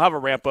immediately. So they'll have a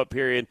ramp-up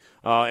period,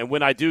 and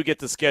when I do get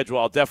the schedule,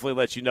 I'll definitely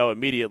let you know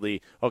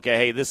immediately, okay,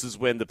 hey, this is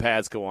when the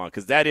pads go on,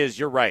 because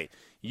you're right.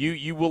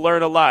 You will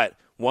learn a lot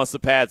once the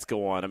pads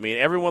go on. I mean,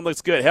 everyone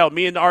looks good. Hell,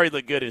 me and Ari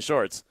look good in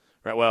shorts.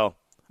 Right? Well,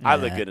 I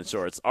look good in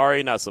shorts.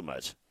 Ari, not so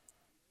much.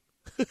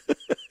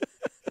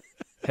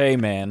 Hey,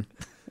 man.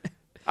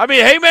 I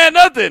mean, hey, man,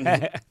 nothing.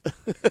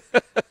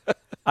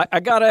 I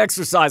got to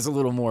exercise a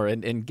little more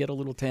and get a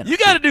little tan. You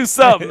got to do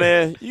something,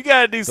 man. You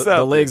got to do something.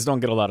 The legs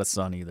don't get a lot of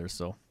sun either,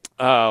 so.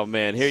 Oh,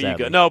 man, here Sadly. you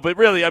go. No, but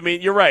really, I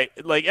mean, you're right.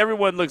 Like,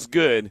 everyone looks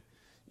good,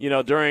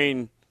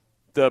 during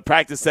the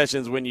practice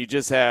sessions when you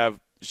just have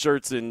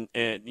shirts and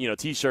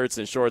T-shirts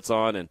and shorts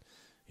on, and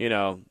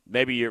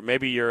maybe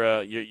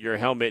your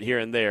helmet here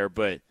and there,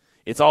 but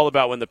it's all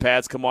about when the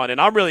pads come on.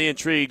 And I'm really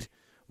intrigued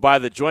by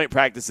the joint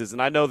practices,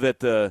 and I know that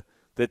the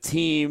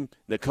team,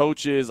 the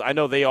coaches, I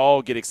know they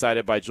all get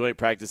excited by joint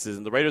practices,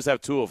 and the Raiders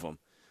have 2 of them.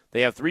 They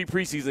have 3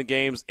 preseason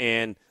games,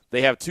 and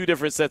they have 2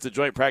 different sets of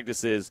joint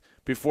practices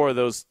before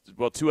those,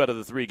 2 out of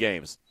the 3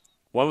 games.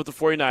 One with the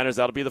 49ers,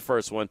 that'll be the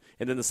first one,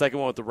 and then the second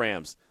one with the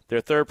Rams. Their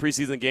 3rd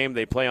preseason game,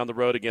 they play on the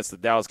road against the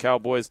Dallas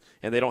Cowboys,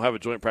 and they don't have a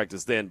joint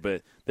practice then.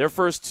 But their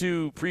first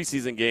 2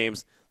 preseason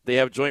games, they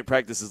have joint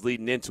practices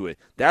leading into it.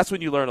 That's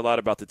when you learn a lot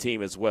about the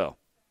team as well,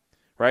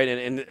 right?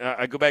 And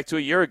I go back to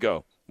a year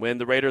ago when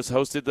the Raiders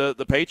hosted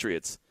the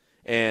Patriots.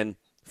 And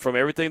from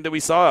everything that we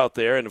saw out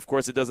there, and, of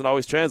course, it doesn't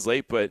always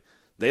translate, but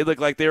they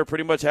looked like they were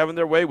pretty much having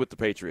their way with the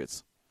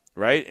Patriots,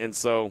 right? And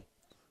so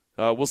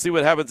we'll see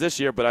what happens this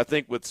year. But I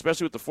think,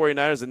 especially with the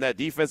 49ers and that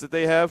defense that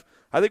they have,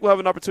 I think we'll have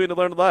an opportunity to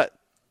learn a lot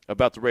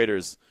about the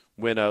Raiders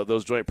when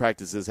those joint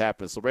practices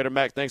happen. So, Raider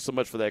Mac, thanks so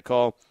much for that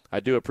call.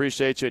 I do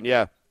appreciate you. And,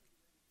 yeah,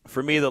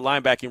 for me, the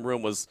linebacking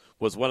room was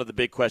one of the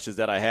big questions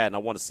that I had, and I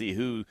want to see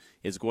who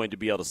is going to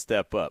be able to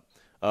step up.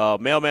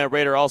 Mailman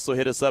Raider also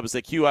hit us up and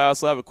said, Q, I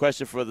also have a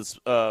question for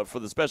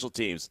the special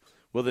teams.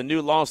 Will the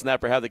new long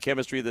snapper have the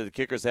chemistry that the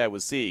kickers had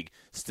with Sieg?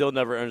 Still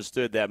never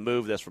understood that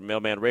move. That's from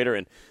Mailman Raider,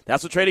 and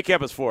that's what training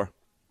camp is for.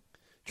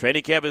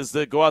 Training camp is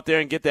to go out there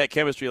and get that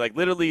chemistry. Like,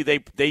 literally,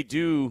 they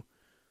do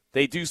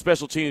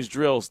special teams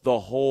drills the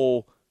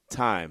whole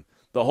time.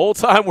 The whole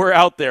time we're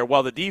out there,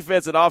 while the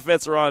defense and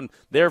offense are on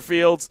their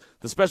fields,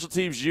 the special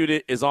teams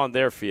unit is on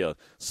their field.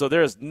 So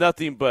there's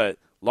nothing but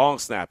long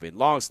snapping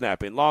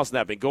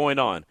going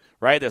on,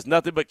 right? There's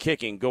nothing but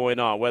kicking going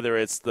on, whether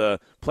it's the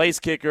place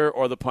kicker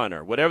or the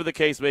punter, whatever the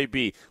case may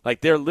be.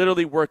 Like, they're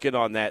literally working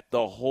on that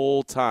the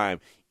whole time,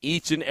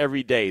 each and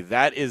every day.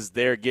 That is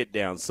their get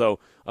down. So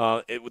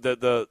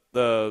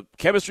the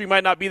chemistry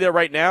might not be there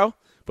right now,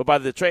 but by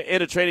the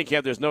end of training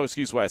camp, there's no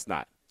excuse why it's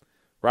not,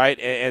 right?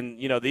 And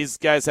you know, these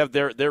guys have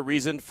their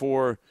reason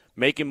for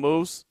making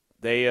moves.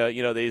 They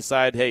they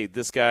decide, hey,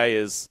 this guy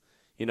is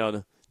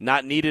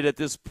not needed at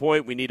this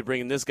point. We need to bring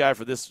in this guy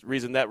for this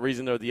reason, that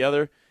reason, or the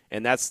other,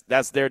 and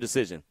that's their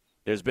decision.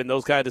 There's been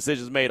those kind of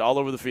decisions made all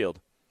over the field,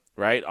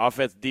 right?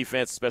 Offense,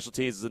 defense, special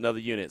teams is another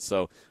unit.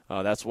 So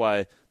that's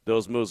why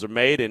those moves are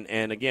made,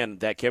 and again,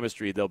 that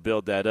chemistry, they'll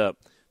build that up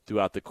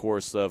throughout the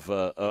course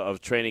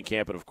of training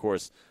camp and, of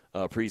course,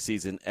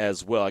 preseason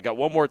as well. I got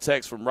one more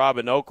text from Rob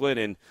in Oakland,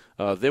 and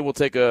then we'll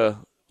take a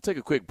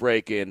quick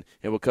break, and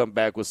we'll come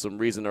back with some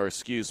reason or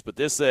excuse. But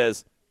this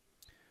says,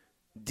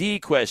 D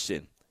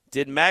question.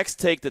 Did Max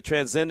take the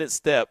transcendent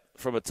step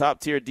from a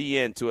top-tier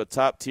DN to a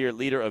top-tier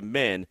leader of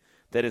men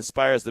that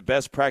inspires the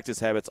best practice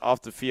habits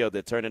off the field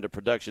that turn into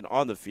production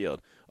on the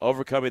field?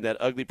 Overcoming that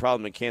ugly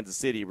problem in Kansas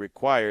City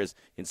requires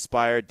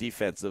inspired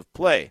defensive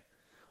play.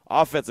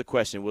 Offensive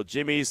question. Will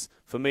Jimmy's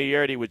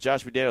familiarity with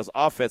Josh McDaniels'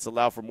 offense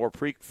allow for more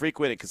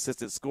frequent and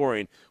consistent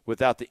scoring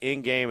without the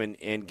in-game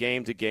and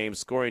game-to-game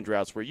scoring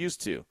droughts we're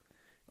used to?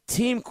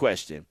 Team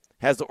question.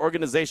 Has the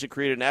organization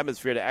created an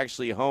atmosphere to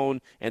actually hone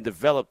and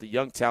develop the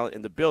young talent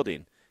in the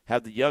building?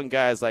 Have the young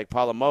guys like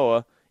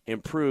Palomoa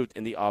improved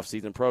in the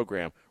offseason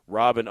program?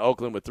 Rob in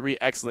Oakland with 3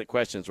 excellent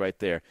questions right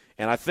there.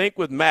 And I think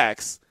with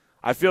Max,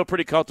 I feel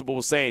pretty comfortable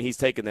with saying he's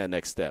taking that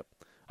next step.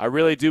 I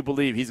really do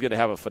believe he's going to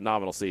have a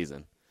phenomenal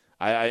season.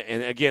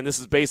 And again, this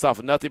is based off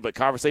of nothing but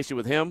conversation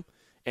with him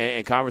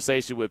and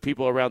conversation with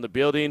people around the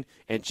building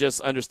and just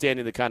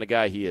understanding the kind of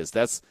guy he is.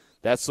 That's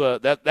where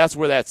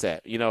that's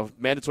at.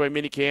 Mandatory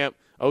minicamp,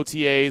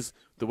 OTAs,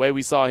 the way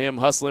we saw him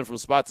hustling from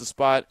spot to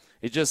spot,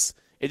 it just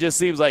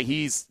seems like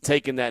he's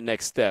taking that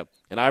next step.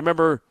 And I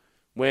remember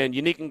when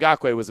Yannick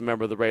Ngakoue was a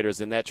member of the Raiders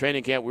in that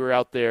training camp, we were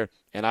out there,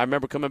 and I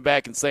remember coming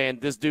back and saying,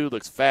 this dude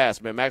looks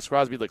fast, man. Max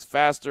Crosby looks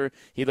faster.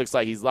 He looks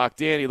like he's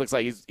locked in. He looks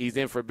like he's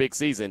in for a big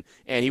season.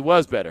 And he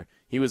was better.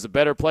 He was a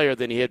better player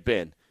than he had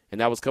been.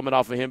 And that was coming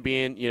off of him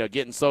being,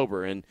 getting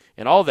sober and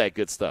all that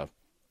good stuff.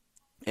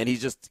 And he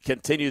just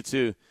continued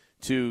to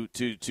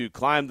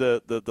climb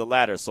the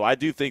ladder. So I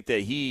do think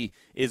that he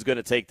is going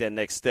to take that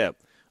next step.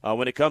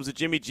 When it comes to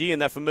Jimmy G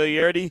and that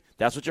familiarity,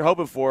 that's what you're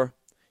hoping for.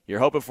 You're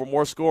hoping for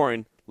more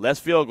scoring, less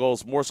field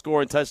goals, more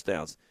scoring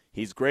touchdowns.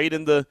 He's great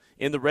in the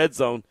red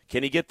zone.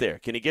 Can he get there?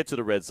 Can he get to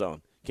the red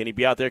zone? Can he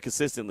be out there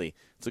consistently?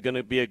 It's going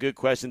to be a good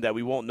question that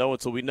we won't know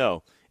until we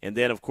know. And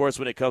then, of course,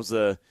 when it comes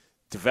to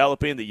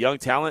developing the young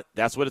talent,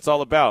 that's what it's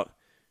all about.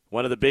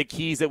 One of the big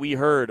keys that we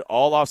heard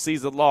all off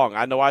season long,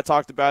 I know I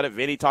talked about it,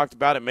 Vinny talked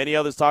about it, many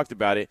others talked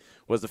about it,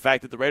 was the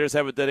fact that the Raiders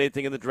haven't done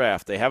anything in the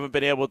draft. They haven't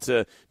been able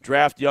to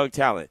draft young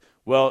talent.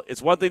 Well,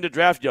 it's one thing to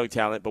draft young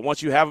talent, but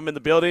once you have them in the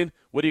building,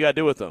 what do you got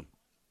to do with them?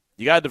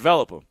 You got to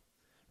develop them,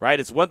 right?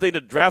 It's one thing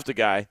to draft a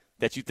guy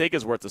that you think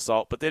is worth the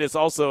salt, but then it's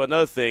also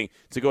another thing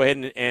to go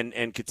ahead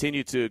and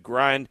continue to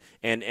grind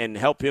and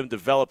help him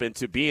develop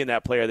into being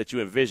that player that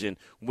you envision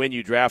when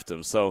you draft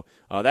him. So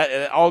that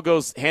it all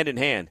goes hand in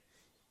hand.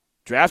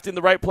 Drafting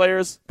the right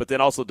players, but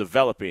then also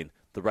developing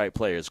the right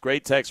players.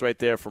 Great text right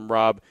there from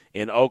Rob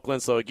in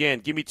Oakland. So, again,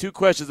 give me 2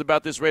 questions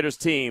about this Raiders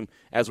team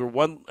as we're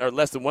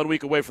less than 1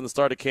 week away from the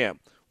start of camp.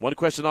 1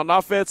 question on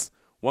offense,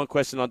 1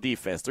 question on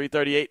defense.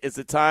 3:38 is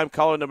the time.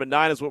 Caller number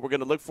 9 is what we're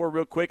going to look for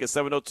real quick at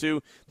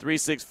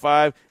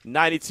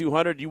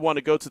 702-365-9200. You want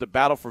to go to the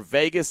battle for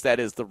Vegas. That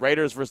is the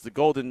Raiders versus the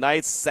Golden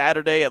Knights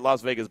Saturday at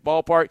Las Vegas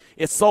Ballpark.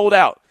 It's sold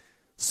out.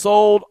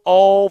 Sold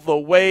all the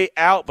way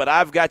out, but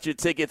I've got your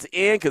tickets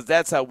in because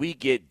that's how we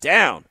get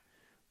down.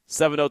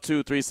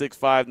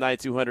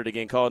 702-365-9200.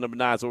 Again, call number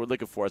 9 is what we're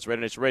looking for. It's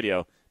Raider Nation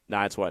Radio,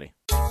 920.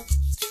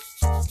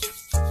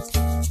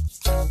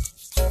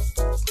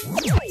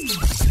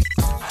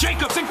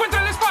 Jacobs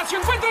encuentra el espacio.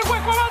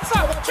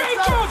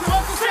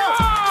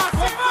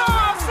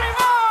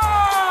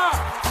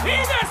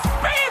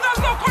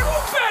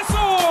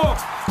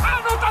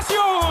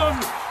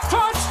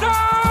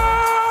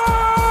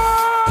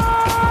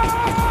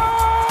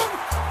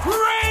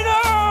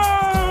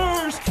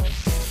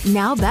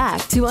 Now back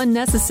to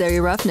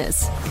Unnecessary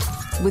Roughness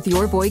with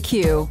your boy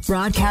Q,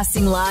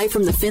 broadcasting live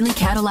from the Finley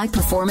Cadillac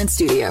Performance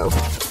Studio.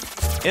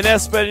 In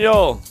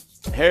Espanol,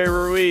 Harry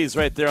Ruiz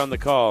right there on the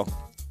call.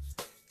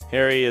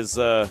 Harry is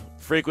a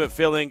frequent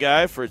fill-in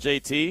guy for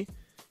JT.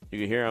 You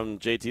can hear him on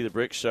JT the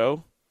Brick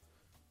Show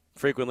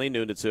frequently,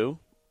 noon to 2.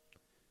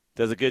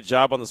 Does a good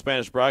job on the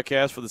Spanish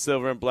broadcast for the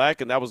Silver and Black,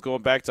 and that was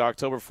going back to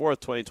October 4th,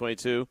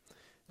 2022.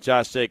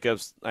 Josh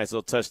Jacobs, nice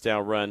little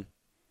touchdown run.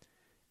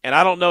 And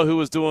I don't know who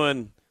was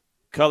doing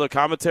color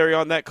commentary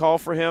on that call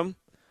for him,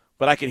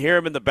 but I can hear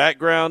him in the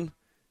background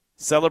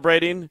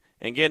celebrating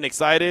and getting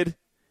excited.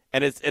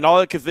 And all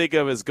I can think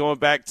of is going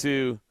back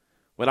to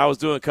when I was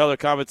doing color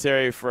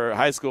commentary for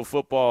high school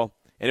football,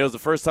 and it was the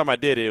first time I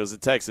did it. It was in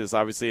Texas,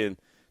 obviously, and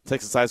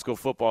Texas high school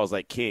football is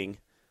like king,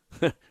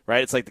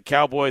 right? It's like the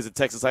Cowboys and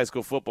Texas high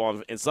school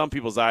football. In some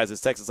people's eyes, it's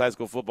Texas high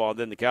school football and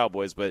then the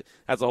Cowboys, but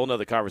that's a whole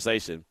nother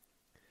conversation.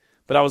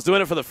 But I was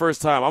doing it for the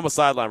first time. I'm a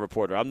sideline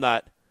reporter.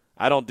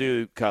 I don't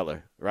do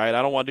color, right?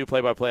 I don't want to do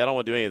play-by-play. I don't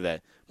want to do any of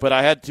that. But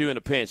I had to in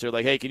a pinch. They're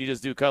like, hey, can you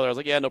just do color? I was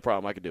like, yeah, no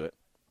problem. I can do it.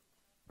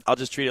 I'll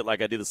just treat it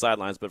like I do the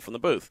sidelines, but from the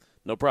booth.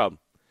 No problem.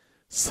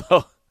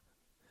 So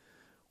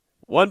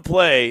one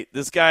play,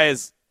 this guy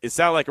it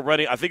sounded like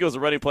I think it was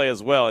a running play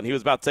as well, and he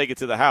was about to take it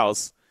to the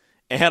house.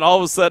 And all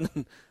of a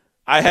sudden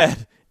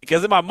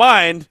because in my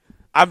mind,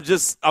 I'm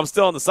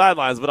still on the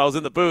sidelines, but I was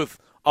in the booth.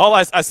 All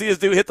I see this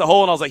dude hit the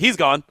hole, and I was like, he's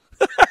gone.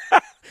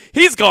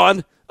 He's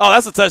gone. Oh,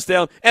 that's a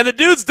touchdown. And the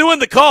dude's doing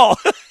the call.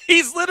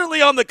 He's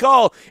literally on the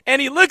call, and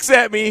he looks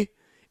at me,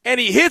 and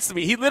he hits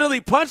me. He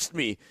literally punched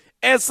me.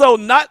 And so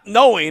not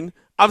knowing,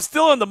 I'm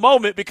still in the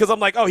moment because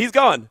I'm like, oh, he's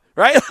gone,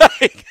 right?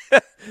 Like,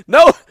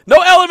 no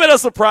element of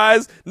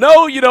surprise.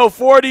 No,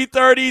 40,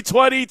 30,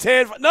 20,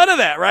 10, none of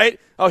that, right?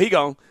 Oh, he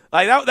gone.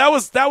 Like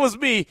that was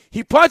me.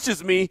 He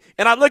punches me,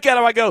 and I look at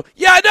him. I go,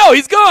 "Yeah, I know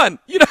he's gone."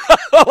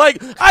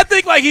 Like I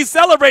think like he's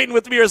celebrating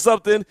with me or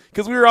something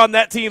because we were on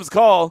that team's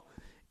call.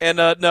 And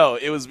no,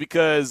 it was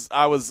because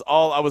I was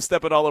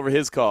stepping all over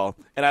his call,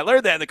 and I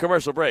learned that in the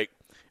commercial break.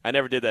 I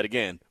never did that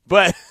again,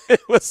 but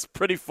it was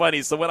pretty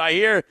funny. So when I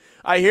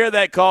hear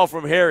that call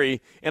from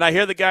Harry, and I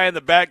hear the guy in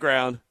the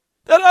background,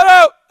 and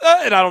I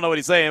don't know what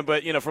he's saying,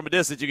 but from a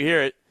distance you can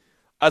hear it.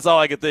 That's all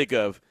I can think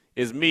of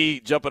is me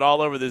jumping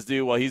all over this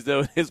dude while he's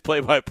doing his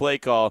play-by-play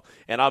call,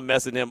 and I'm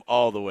messing him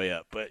all the way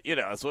up. But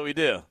that's what we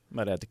do.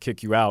 Might have to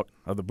kick you out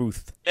of the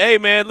booth. Hey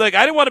man, look,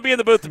 I didn't want to be in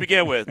the booth to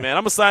begin with, man.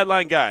 I'm a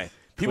sideline guy.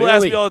 People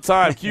ask me all the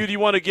time, Q, do you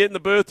want to get in the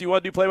booth? Do you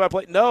want to do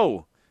play-by-play?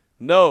 No,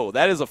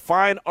 that is a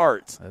fine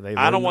art.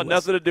 I don't want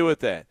nothing to do with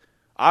that.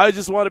 I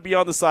just want to be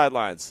on the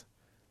sidelines.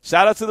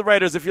 Shout out to the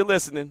Raiders if you're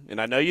listening, and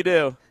I know you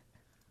do.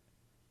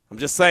 I'm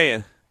just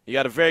saying, you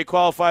got a very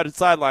qualified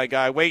sideline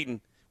guy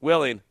waiting,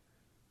 willing,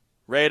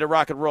 ready to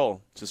rock and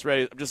roll. Just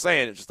ready. I'm just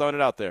saying it, just throwing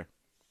it out there.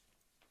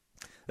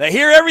 They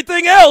hear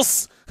everything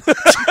else. Hear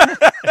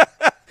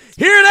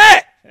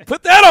that?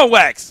 Put that on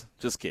wax.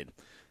 Just kidding.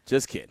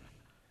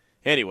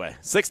 Anyway,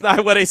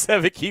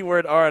 69187,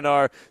 keyword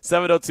R&R,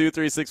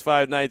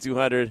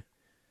 702-365-9200.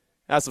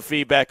 Have some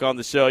feedback on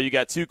the show. You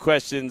got 2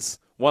 questions,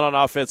 one on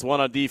offense, one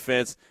on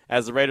defense,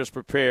 as the Raiders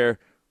prepare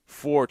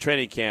for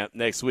training camp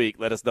next week.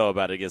 Let us know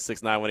about it. Again,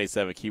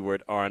 69187,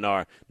 keyword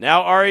R&R.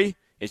 Now, Ari,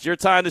 it's your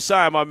time to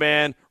shine, my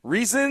man.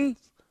 Reason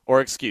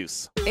or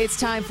excuse? It's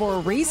time for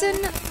Reason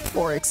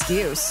or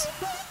Excuse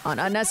on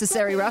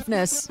Unnecessary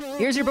Roughness.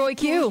 Here's your boy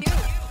Q.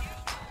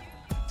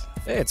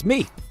 Hey, it's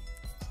me.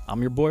 I'm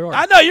your boy Art.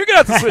 I know, you're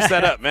going to have to switch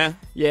that up, man.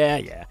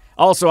 Yeah.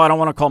 Also, I don't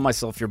want to call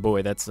myself your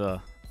boy. That's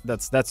your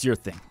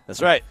thing. That's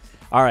right.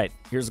 All right,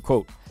 here's a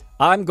quote.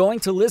 I'm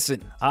going to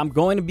listen. I'm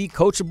going to be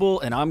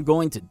coachable, and I'm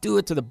going to do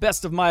it to the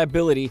best of my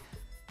ability.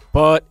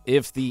 But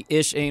if the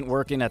ish ain't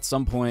working at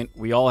some point,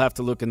 we all have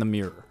to look in the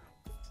mirror.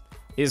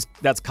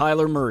 That's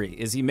Kyler Murray.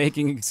 Is he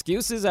making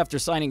excuses after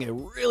signing a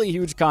really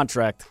huge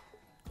contract?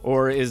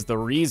 Or is the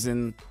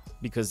reason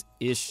because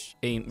ish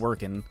ain't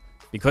working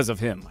because of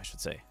him, I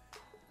should say?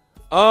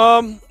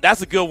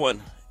 That's a good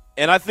one.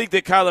 And I think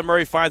that Kyler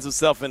Murray finds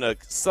himself in a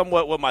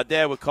somewhat what my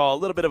dad would call a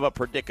little bit of a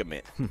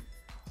predicament.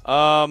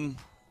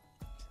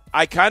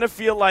 I kind of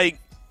feel like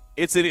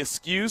it's an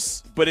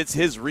excuse, but it's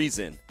his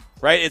reason,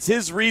 right? It's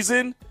his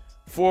reason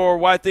for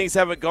why things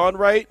haven't gone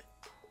right,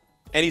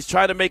 and he's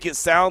trying to make it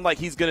sound like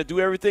he's going to do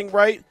everything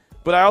right,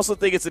 but I also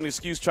think it's an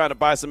excuse trying to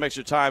buy some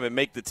extra time and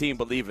make the team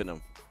believe in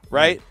him,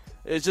 right?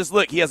 It's just,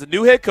 look, he has a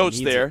new head coach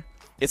there.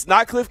 It's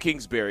not Cliff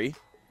Kingsbury.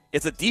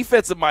 It's a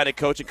defensive-minded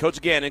coach, and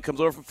Coach Gannon comes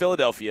over from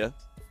Philadelphia.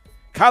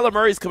 Kyler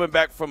Murray's coming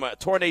back from a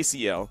torn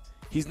ACL.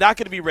 He's not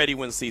going to be ready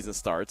when the season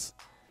starts.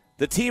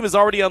 The team has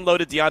already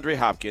unloaded DeAndre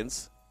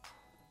Hopkins.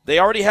 They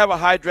already have a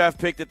high draft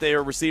pick that they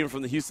are receiving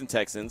from the Houston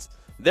Texans.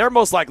 They're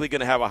most likely going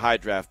to have a high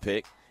draft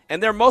pick,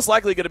 and they're most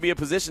likely going to be in a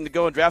position to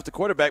go and draft a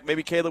quarterback,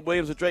 maybe Caleb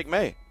Williams or Drake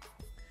May.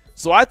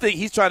 So I think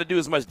he's trying to do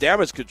as much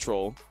damage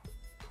control.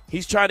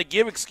 He's trying to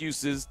give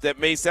excuses that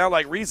may sound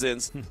like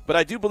reasons, but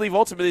I do believe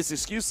ultimately it's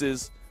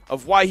excuses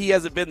of why he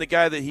hasn't been the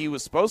guy that he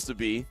was supposed to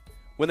be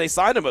when they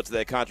signed him up to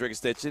that contract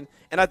extension.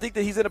 And I think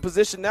that he's in a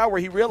position now where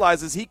he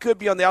realizes he could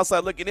be on the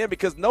outside looking in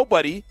because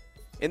nobody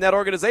in that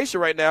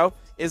organization right now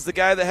is the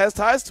guy that has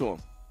ties to him,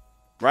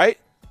 right?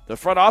 The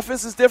front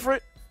office is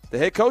different. The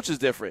head coach is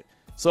different.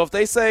 So if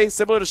they say,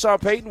 similar to Sean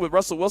Payton with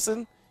Russell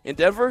Wilson in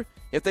Denver,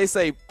 if they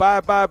say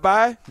bye, bye,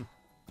 bye,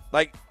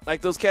 like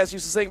those cats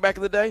used to sing back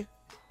in the day,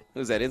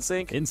 who's that,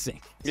 NSYNC?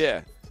 NSYNC.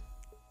 Yeah.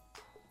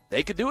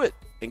 They could do it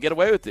and get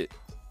away with it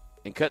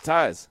and cut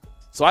ties.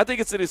 So I think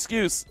it's an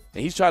excuse,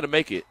 and he's trying to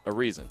make it a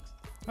reason.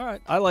 All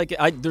right, I like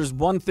it. There's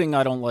one thing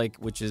I don't like,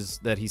 which is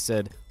that he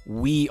said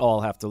we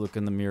all have to look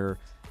in the mirror.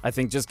 I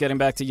think just getting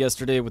back to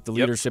yesterday with the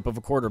leadership of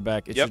a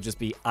quarterback, it should just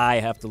be I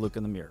have to look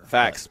in the mirror.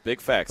 Facts,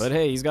 big facts. But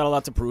hey, he's got a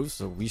lot to prove,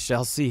 so we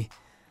shall see.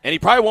 And he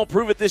probably won't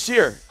prove it this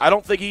year. I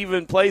don't think he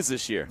even plays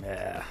this year.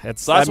 Yeah,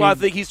 so that's why I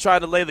think he's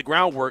trying to lay the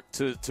groundwork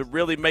to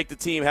really make the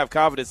team have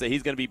confidence that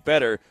he's going to be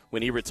better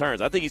when he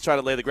returns. I think he's trying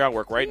to lay the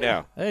groundwork right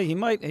now. Hey, he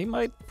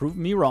might prove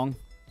me wrong.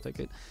 Take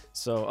it.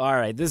 So, all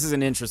right, this is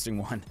an interesting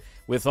one.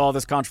 With all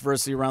this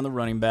controversy around the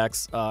running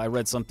backs, I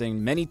read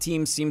something. Many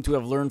teams seem to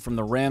have learned from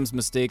the Rams'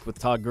 mistake with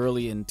Todd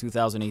Gurley in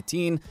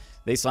 2018.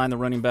 They signed the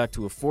running back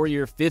to a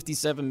 4-year,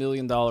 $57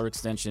 million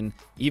extension,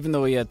 even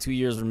though he had 2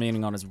 years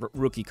remaining on his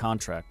rookie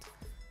contract.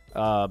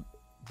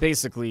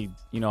 Basically,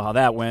 you know how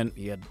that went.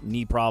 He had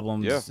knee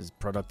problems. Yeah. His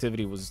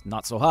productivity was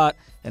not so hot,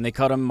 and they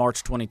cut him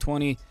March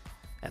 2020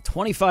 at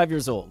 25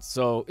 years old.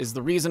 So is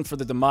the reason for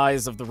the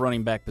demise of the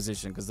running back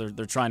position, because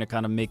they're trying to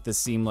kind of make this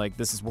seem like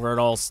this is where it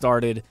all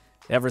started.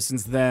 Ever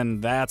since then,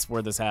 that's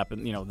where this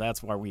happened. You know,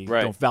 that's why we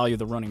don't value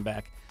the running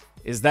back.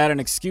 Is that an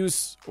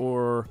excuse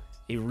or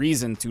a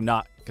reason to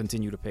not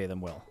continue to pay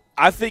them well?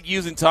 I think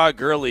using Todd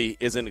Gurley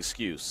is an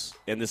excuse,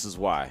 and this is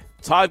why.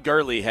 Todd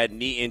Gurley had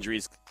knee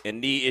injuries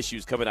and knee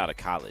issues coming out of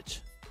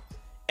college.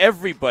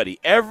 Everybody,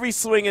 every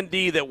swinging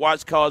D that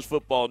watched college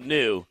football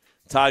knew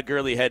Todd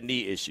Gurley had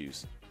knee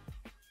issues.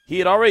 He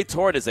had already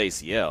torn his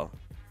ACL.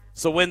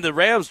 So when the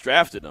Rams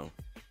drafted him,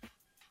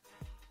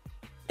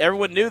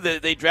 everyone knew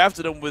that they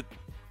drafted him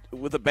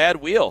with a bad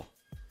wheel,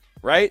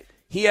 right?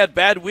 He had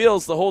bad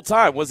wheels the whole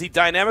time. Was he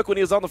dynamic when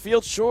he was on the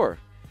field? Sure.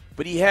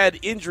 But he had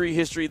injury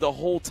history the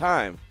whole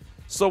time.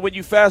 So when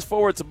you fast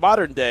forward to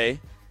modern day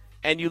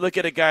and you look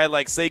at a guy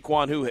like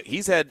Saquon, who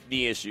he's had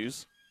knee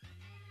issues.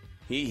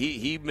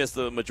 He missed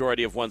the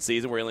majority of one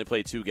season where he only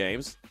played 2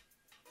 games.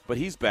 But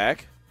he's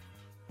back.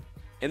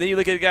 And then you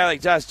look at a guy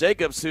like Josh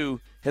Jacobs, who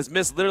has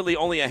missed literally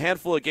only a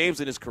handful of games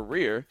in his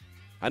career.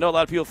 I know a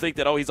lot of people think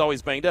that, he's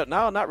always banged up.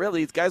 No, not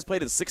really. These guys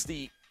played in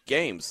 60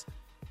 games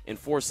in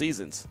 4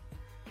 seasons.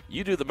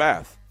 You do the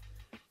math.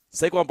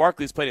 Saquon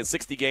Barkley's played in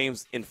 60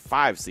 games in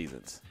 5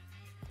 seasons.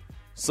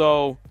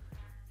 So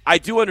I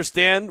do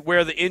understand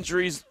where the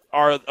injuries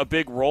are a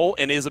big role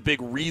and is a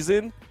big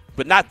reason,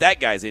 but not that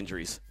guy's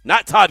injuries.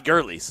 Not Todd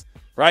Gurley's,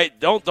 right?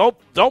 Don't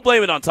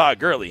blame it on Todd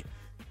Gurley.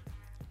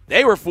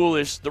 They were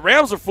foolish. The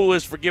Rams were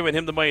foolish for giving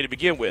him the money to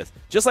begin with,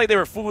 just like they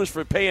were foolish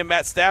for paying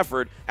Matt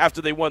Stafford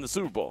after they won the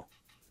Super Bowl,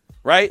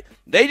 right?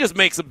 They just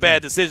make some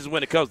bad decisions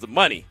when it comes to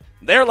money.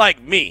 They're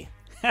like me,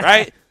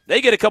 right?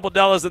 They get a couple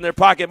dollars in their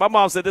pocket. My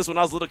mom said this when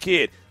I was a little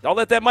kid. Don't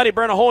let that money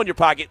burn a hole in your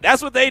pocket.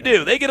 That's what they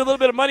do. They get a little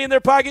bit of money in their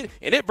pocket,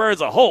 and it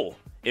burns a hole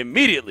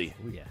immediately.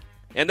 Oh, yeah.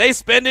 And they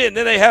spend it, and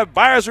then they have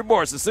buyer's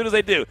remorse as soon as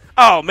they do.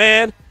 Oh,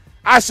 man,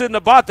 I shouldn't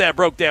have bought that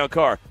broke-down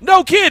car.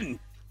 No kidding.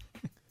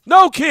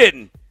 No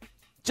kidding.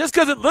 Just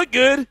because it looked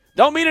good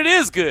don't mean it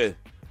is good.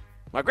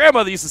 My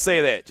grandmother used to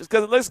say that. Just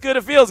because it looks good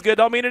and feels good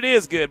don't mean it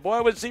is good.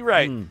 Boy, was she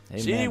right.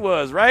 She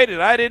was right,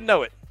 and I didn't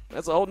know it.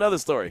 That's a whole nother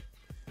story.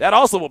 That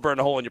also will burn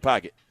a hole in your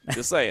pocket.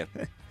 Just saying.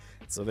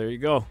 So there you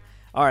go.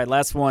 All right,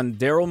 last one.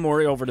 Daryl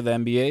Morey over to the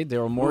NBA.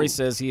 Daryl Morey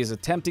says he is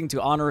attempting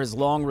to honor his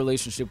long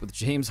relationship with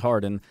James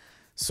Harden.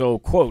 So,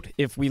 quote,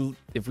 if we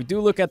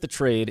do look at the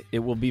trade, it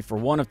will be for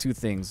one of 2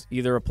 things.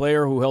 Either a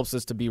player who helps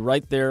us to be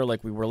right there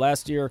like we were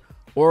last year,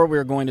 or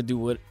we're going to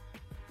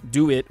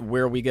do it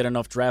where we get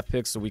enough draft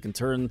picks so we can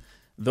turn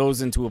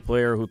those into a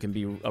player who can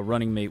be a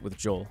running mate with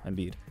Joel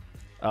Embiid.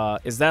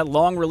 Is that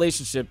long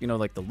relationship,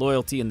 like the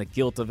loyalty and the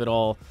guilt of it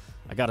all,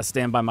 I got to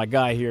stand by my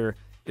guy here,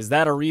 is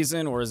that a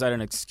reason or is that an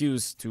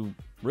excuse to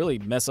really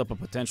mess up a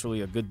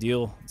potentially a good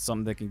deal,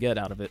 something they can get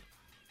out of it?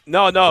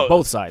 No. For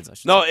both sides, I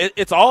should say.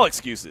 It's all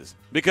excuses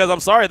because I'm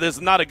sorry, there's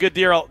not a good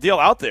deal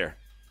out there.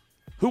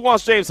 Who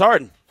wants James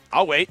Harden?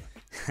 I'll wait.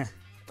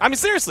 I mean,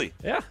 seriously.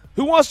 Yeah.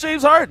 Who wants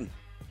James Harden?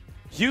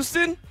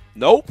 Houston?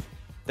 Nope.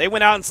 They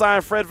went out and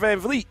signed Fred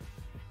VanVleet.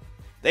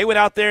 They went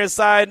out there and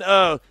signed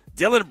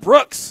Dylan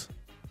Brooks.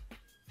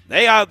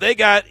 They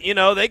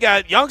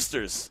got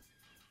youngsters.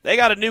 They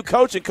got a new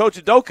coach in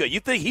Coach Udoka. You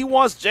think he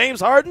wants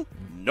James Harden?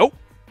 Nope.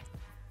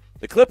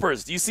 The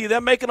Clippers, do you see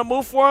them making a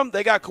move for him?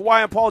 They got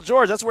Kawhi and Paul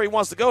George. That's where he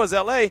wants to go is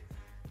L.A.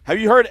 Have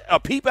you heard a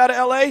peep out of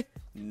L.A.?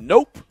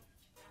 Nope.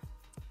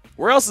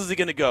 Where else is he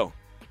going to go?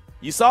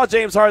 You saw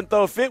James Harden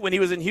throw a fit when he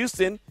was in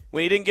Houston.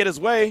 When he didn't get his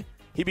way,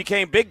 he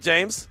became Big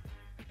James.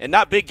 And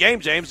not Big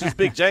Game James, just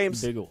Big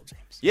James. Big old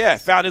James. Yeah,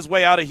 found his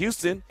way out of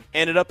Houston,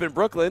 ended up in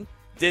Brooklyn,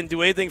 didn't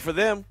do anything for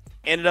them,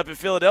 ended up in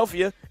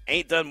Philadelphia,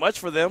 ain't done much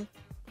for them.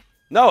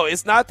 No,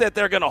 it's not that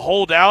they're going to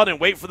hold out and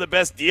wait for the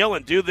best deal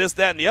and do this,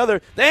 that, and the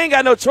other. They ain't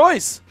got no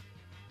choice.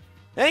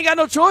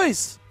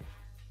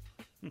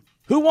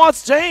 Who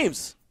wants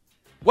James?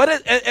 What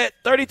at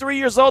 33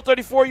 years old,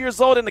 34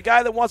 years old, and the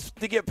guy that wants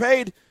to get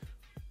paid,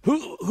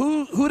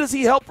 who does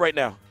he help right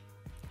now?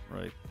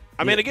 Right.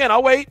 I mean, again,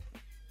 I'll wait.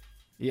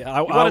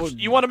 Yeah,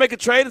 you want to make a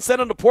trade and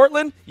send him to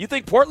Portland? You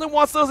think Portland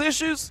wants those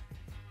issues?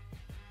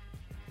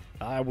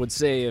 I would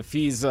say if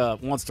he's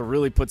wants to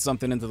really put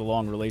something into the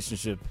long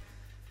relationship,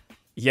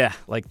 yeah,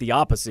 like the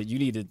opposite. You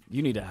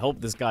need to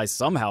help this guy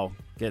somehow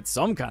get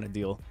some kind of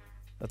deal.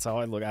 That's how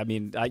I look. I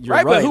mean, you're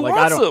right. But who like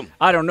wants him?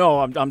 I don't know.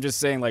 I'm just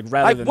saying, like,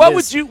 rather than what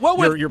this,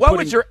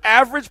 would your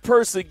average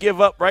person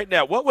give up right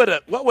now? What would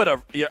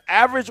your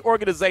average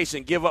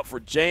organization give up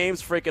for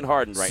James freaking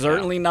Harden right now?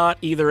 Certainly not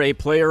either a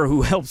player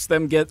who helps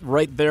them get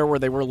right there where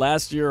they were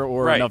last year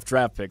or enough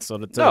draft picks. So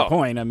to the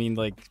point, I mean,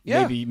 like,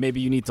 maybe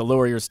you need to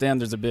lower your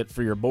standards a bit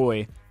for your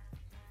boy,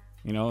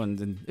 and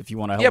then if you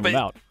want to help him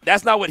out.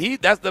 That's not what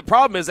that's the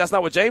problem is that's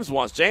not what James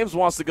wants. James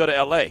wants to go to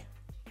L.A.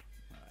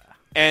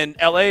 And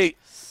L.A.,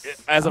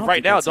 as of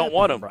right now, don't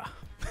want him.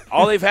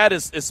 All they've had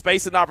is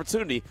space and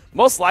opportunity.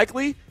 Most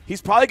likely,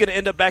 he's probably going to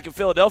end up back in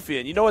Philadelphia.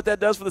 And you know what that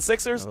does for the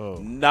Sixers?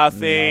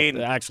 Nothing.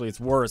 No, actually, it's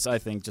worse, I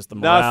think, just the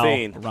morale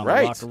around the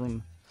locker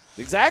room.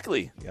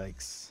 Exactly.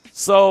 Yikes.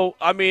 So,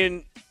 I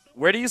mean,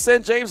 where do you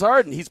send James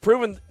Harden? He's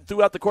proven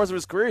throughout the course of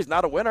his career he's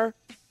not a winner.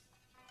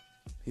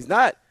 He's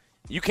not.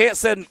 You can't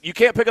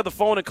pick up the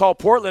phone and call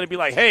Portland and be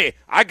like, hey,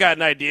 I got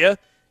an idea.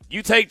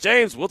 You take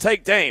James, we'll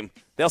take Dame.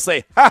 They'll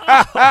say, ha,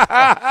 ha, ha,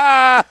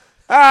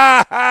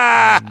 ha,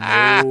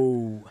 ha.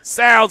 No.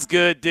 Sounds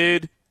good,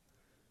 dude.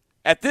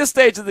 At this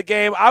stage of the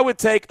game, I would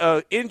take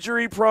a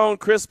injury-prone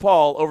Chris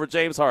Paul over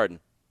James Harden.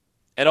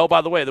 And, oh,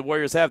 by the way, the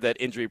Warriors have that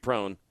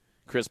injury-prone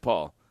Chris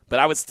Paul. But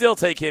I would still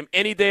take him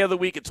any day of the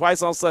week and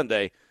twice on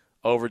Sunday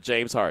over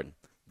James Harden.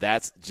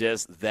 That's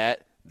just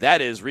that. That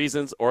is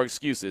reasons or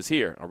excuses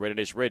here on Raider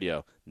Nation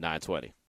Radio 920.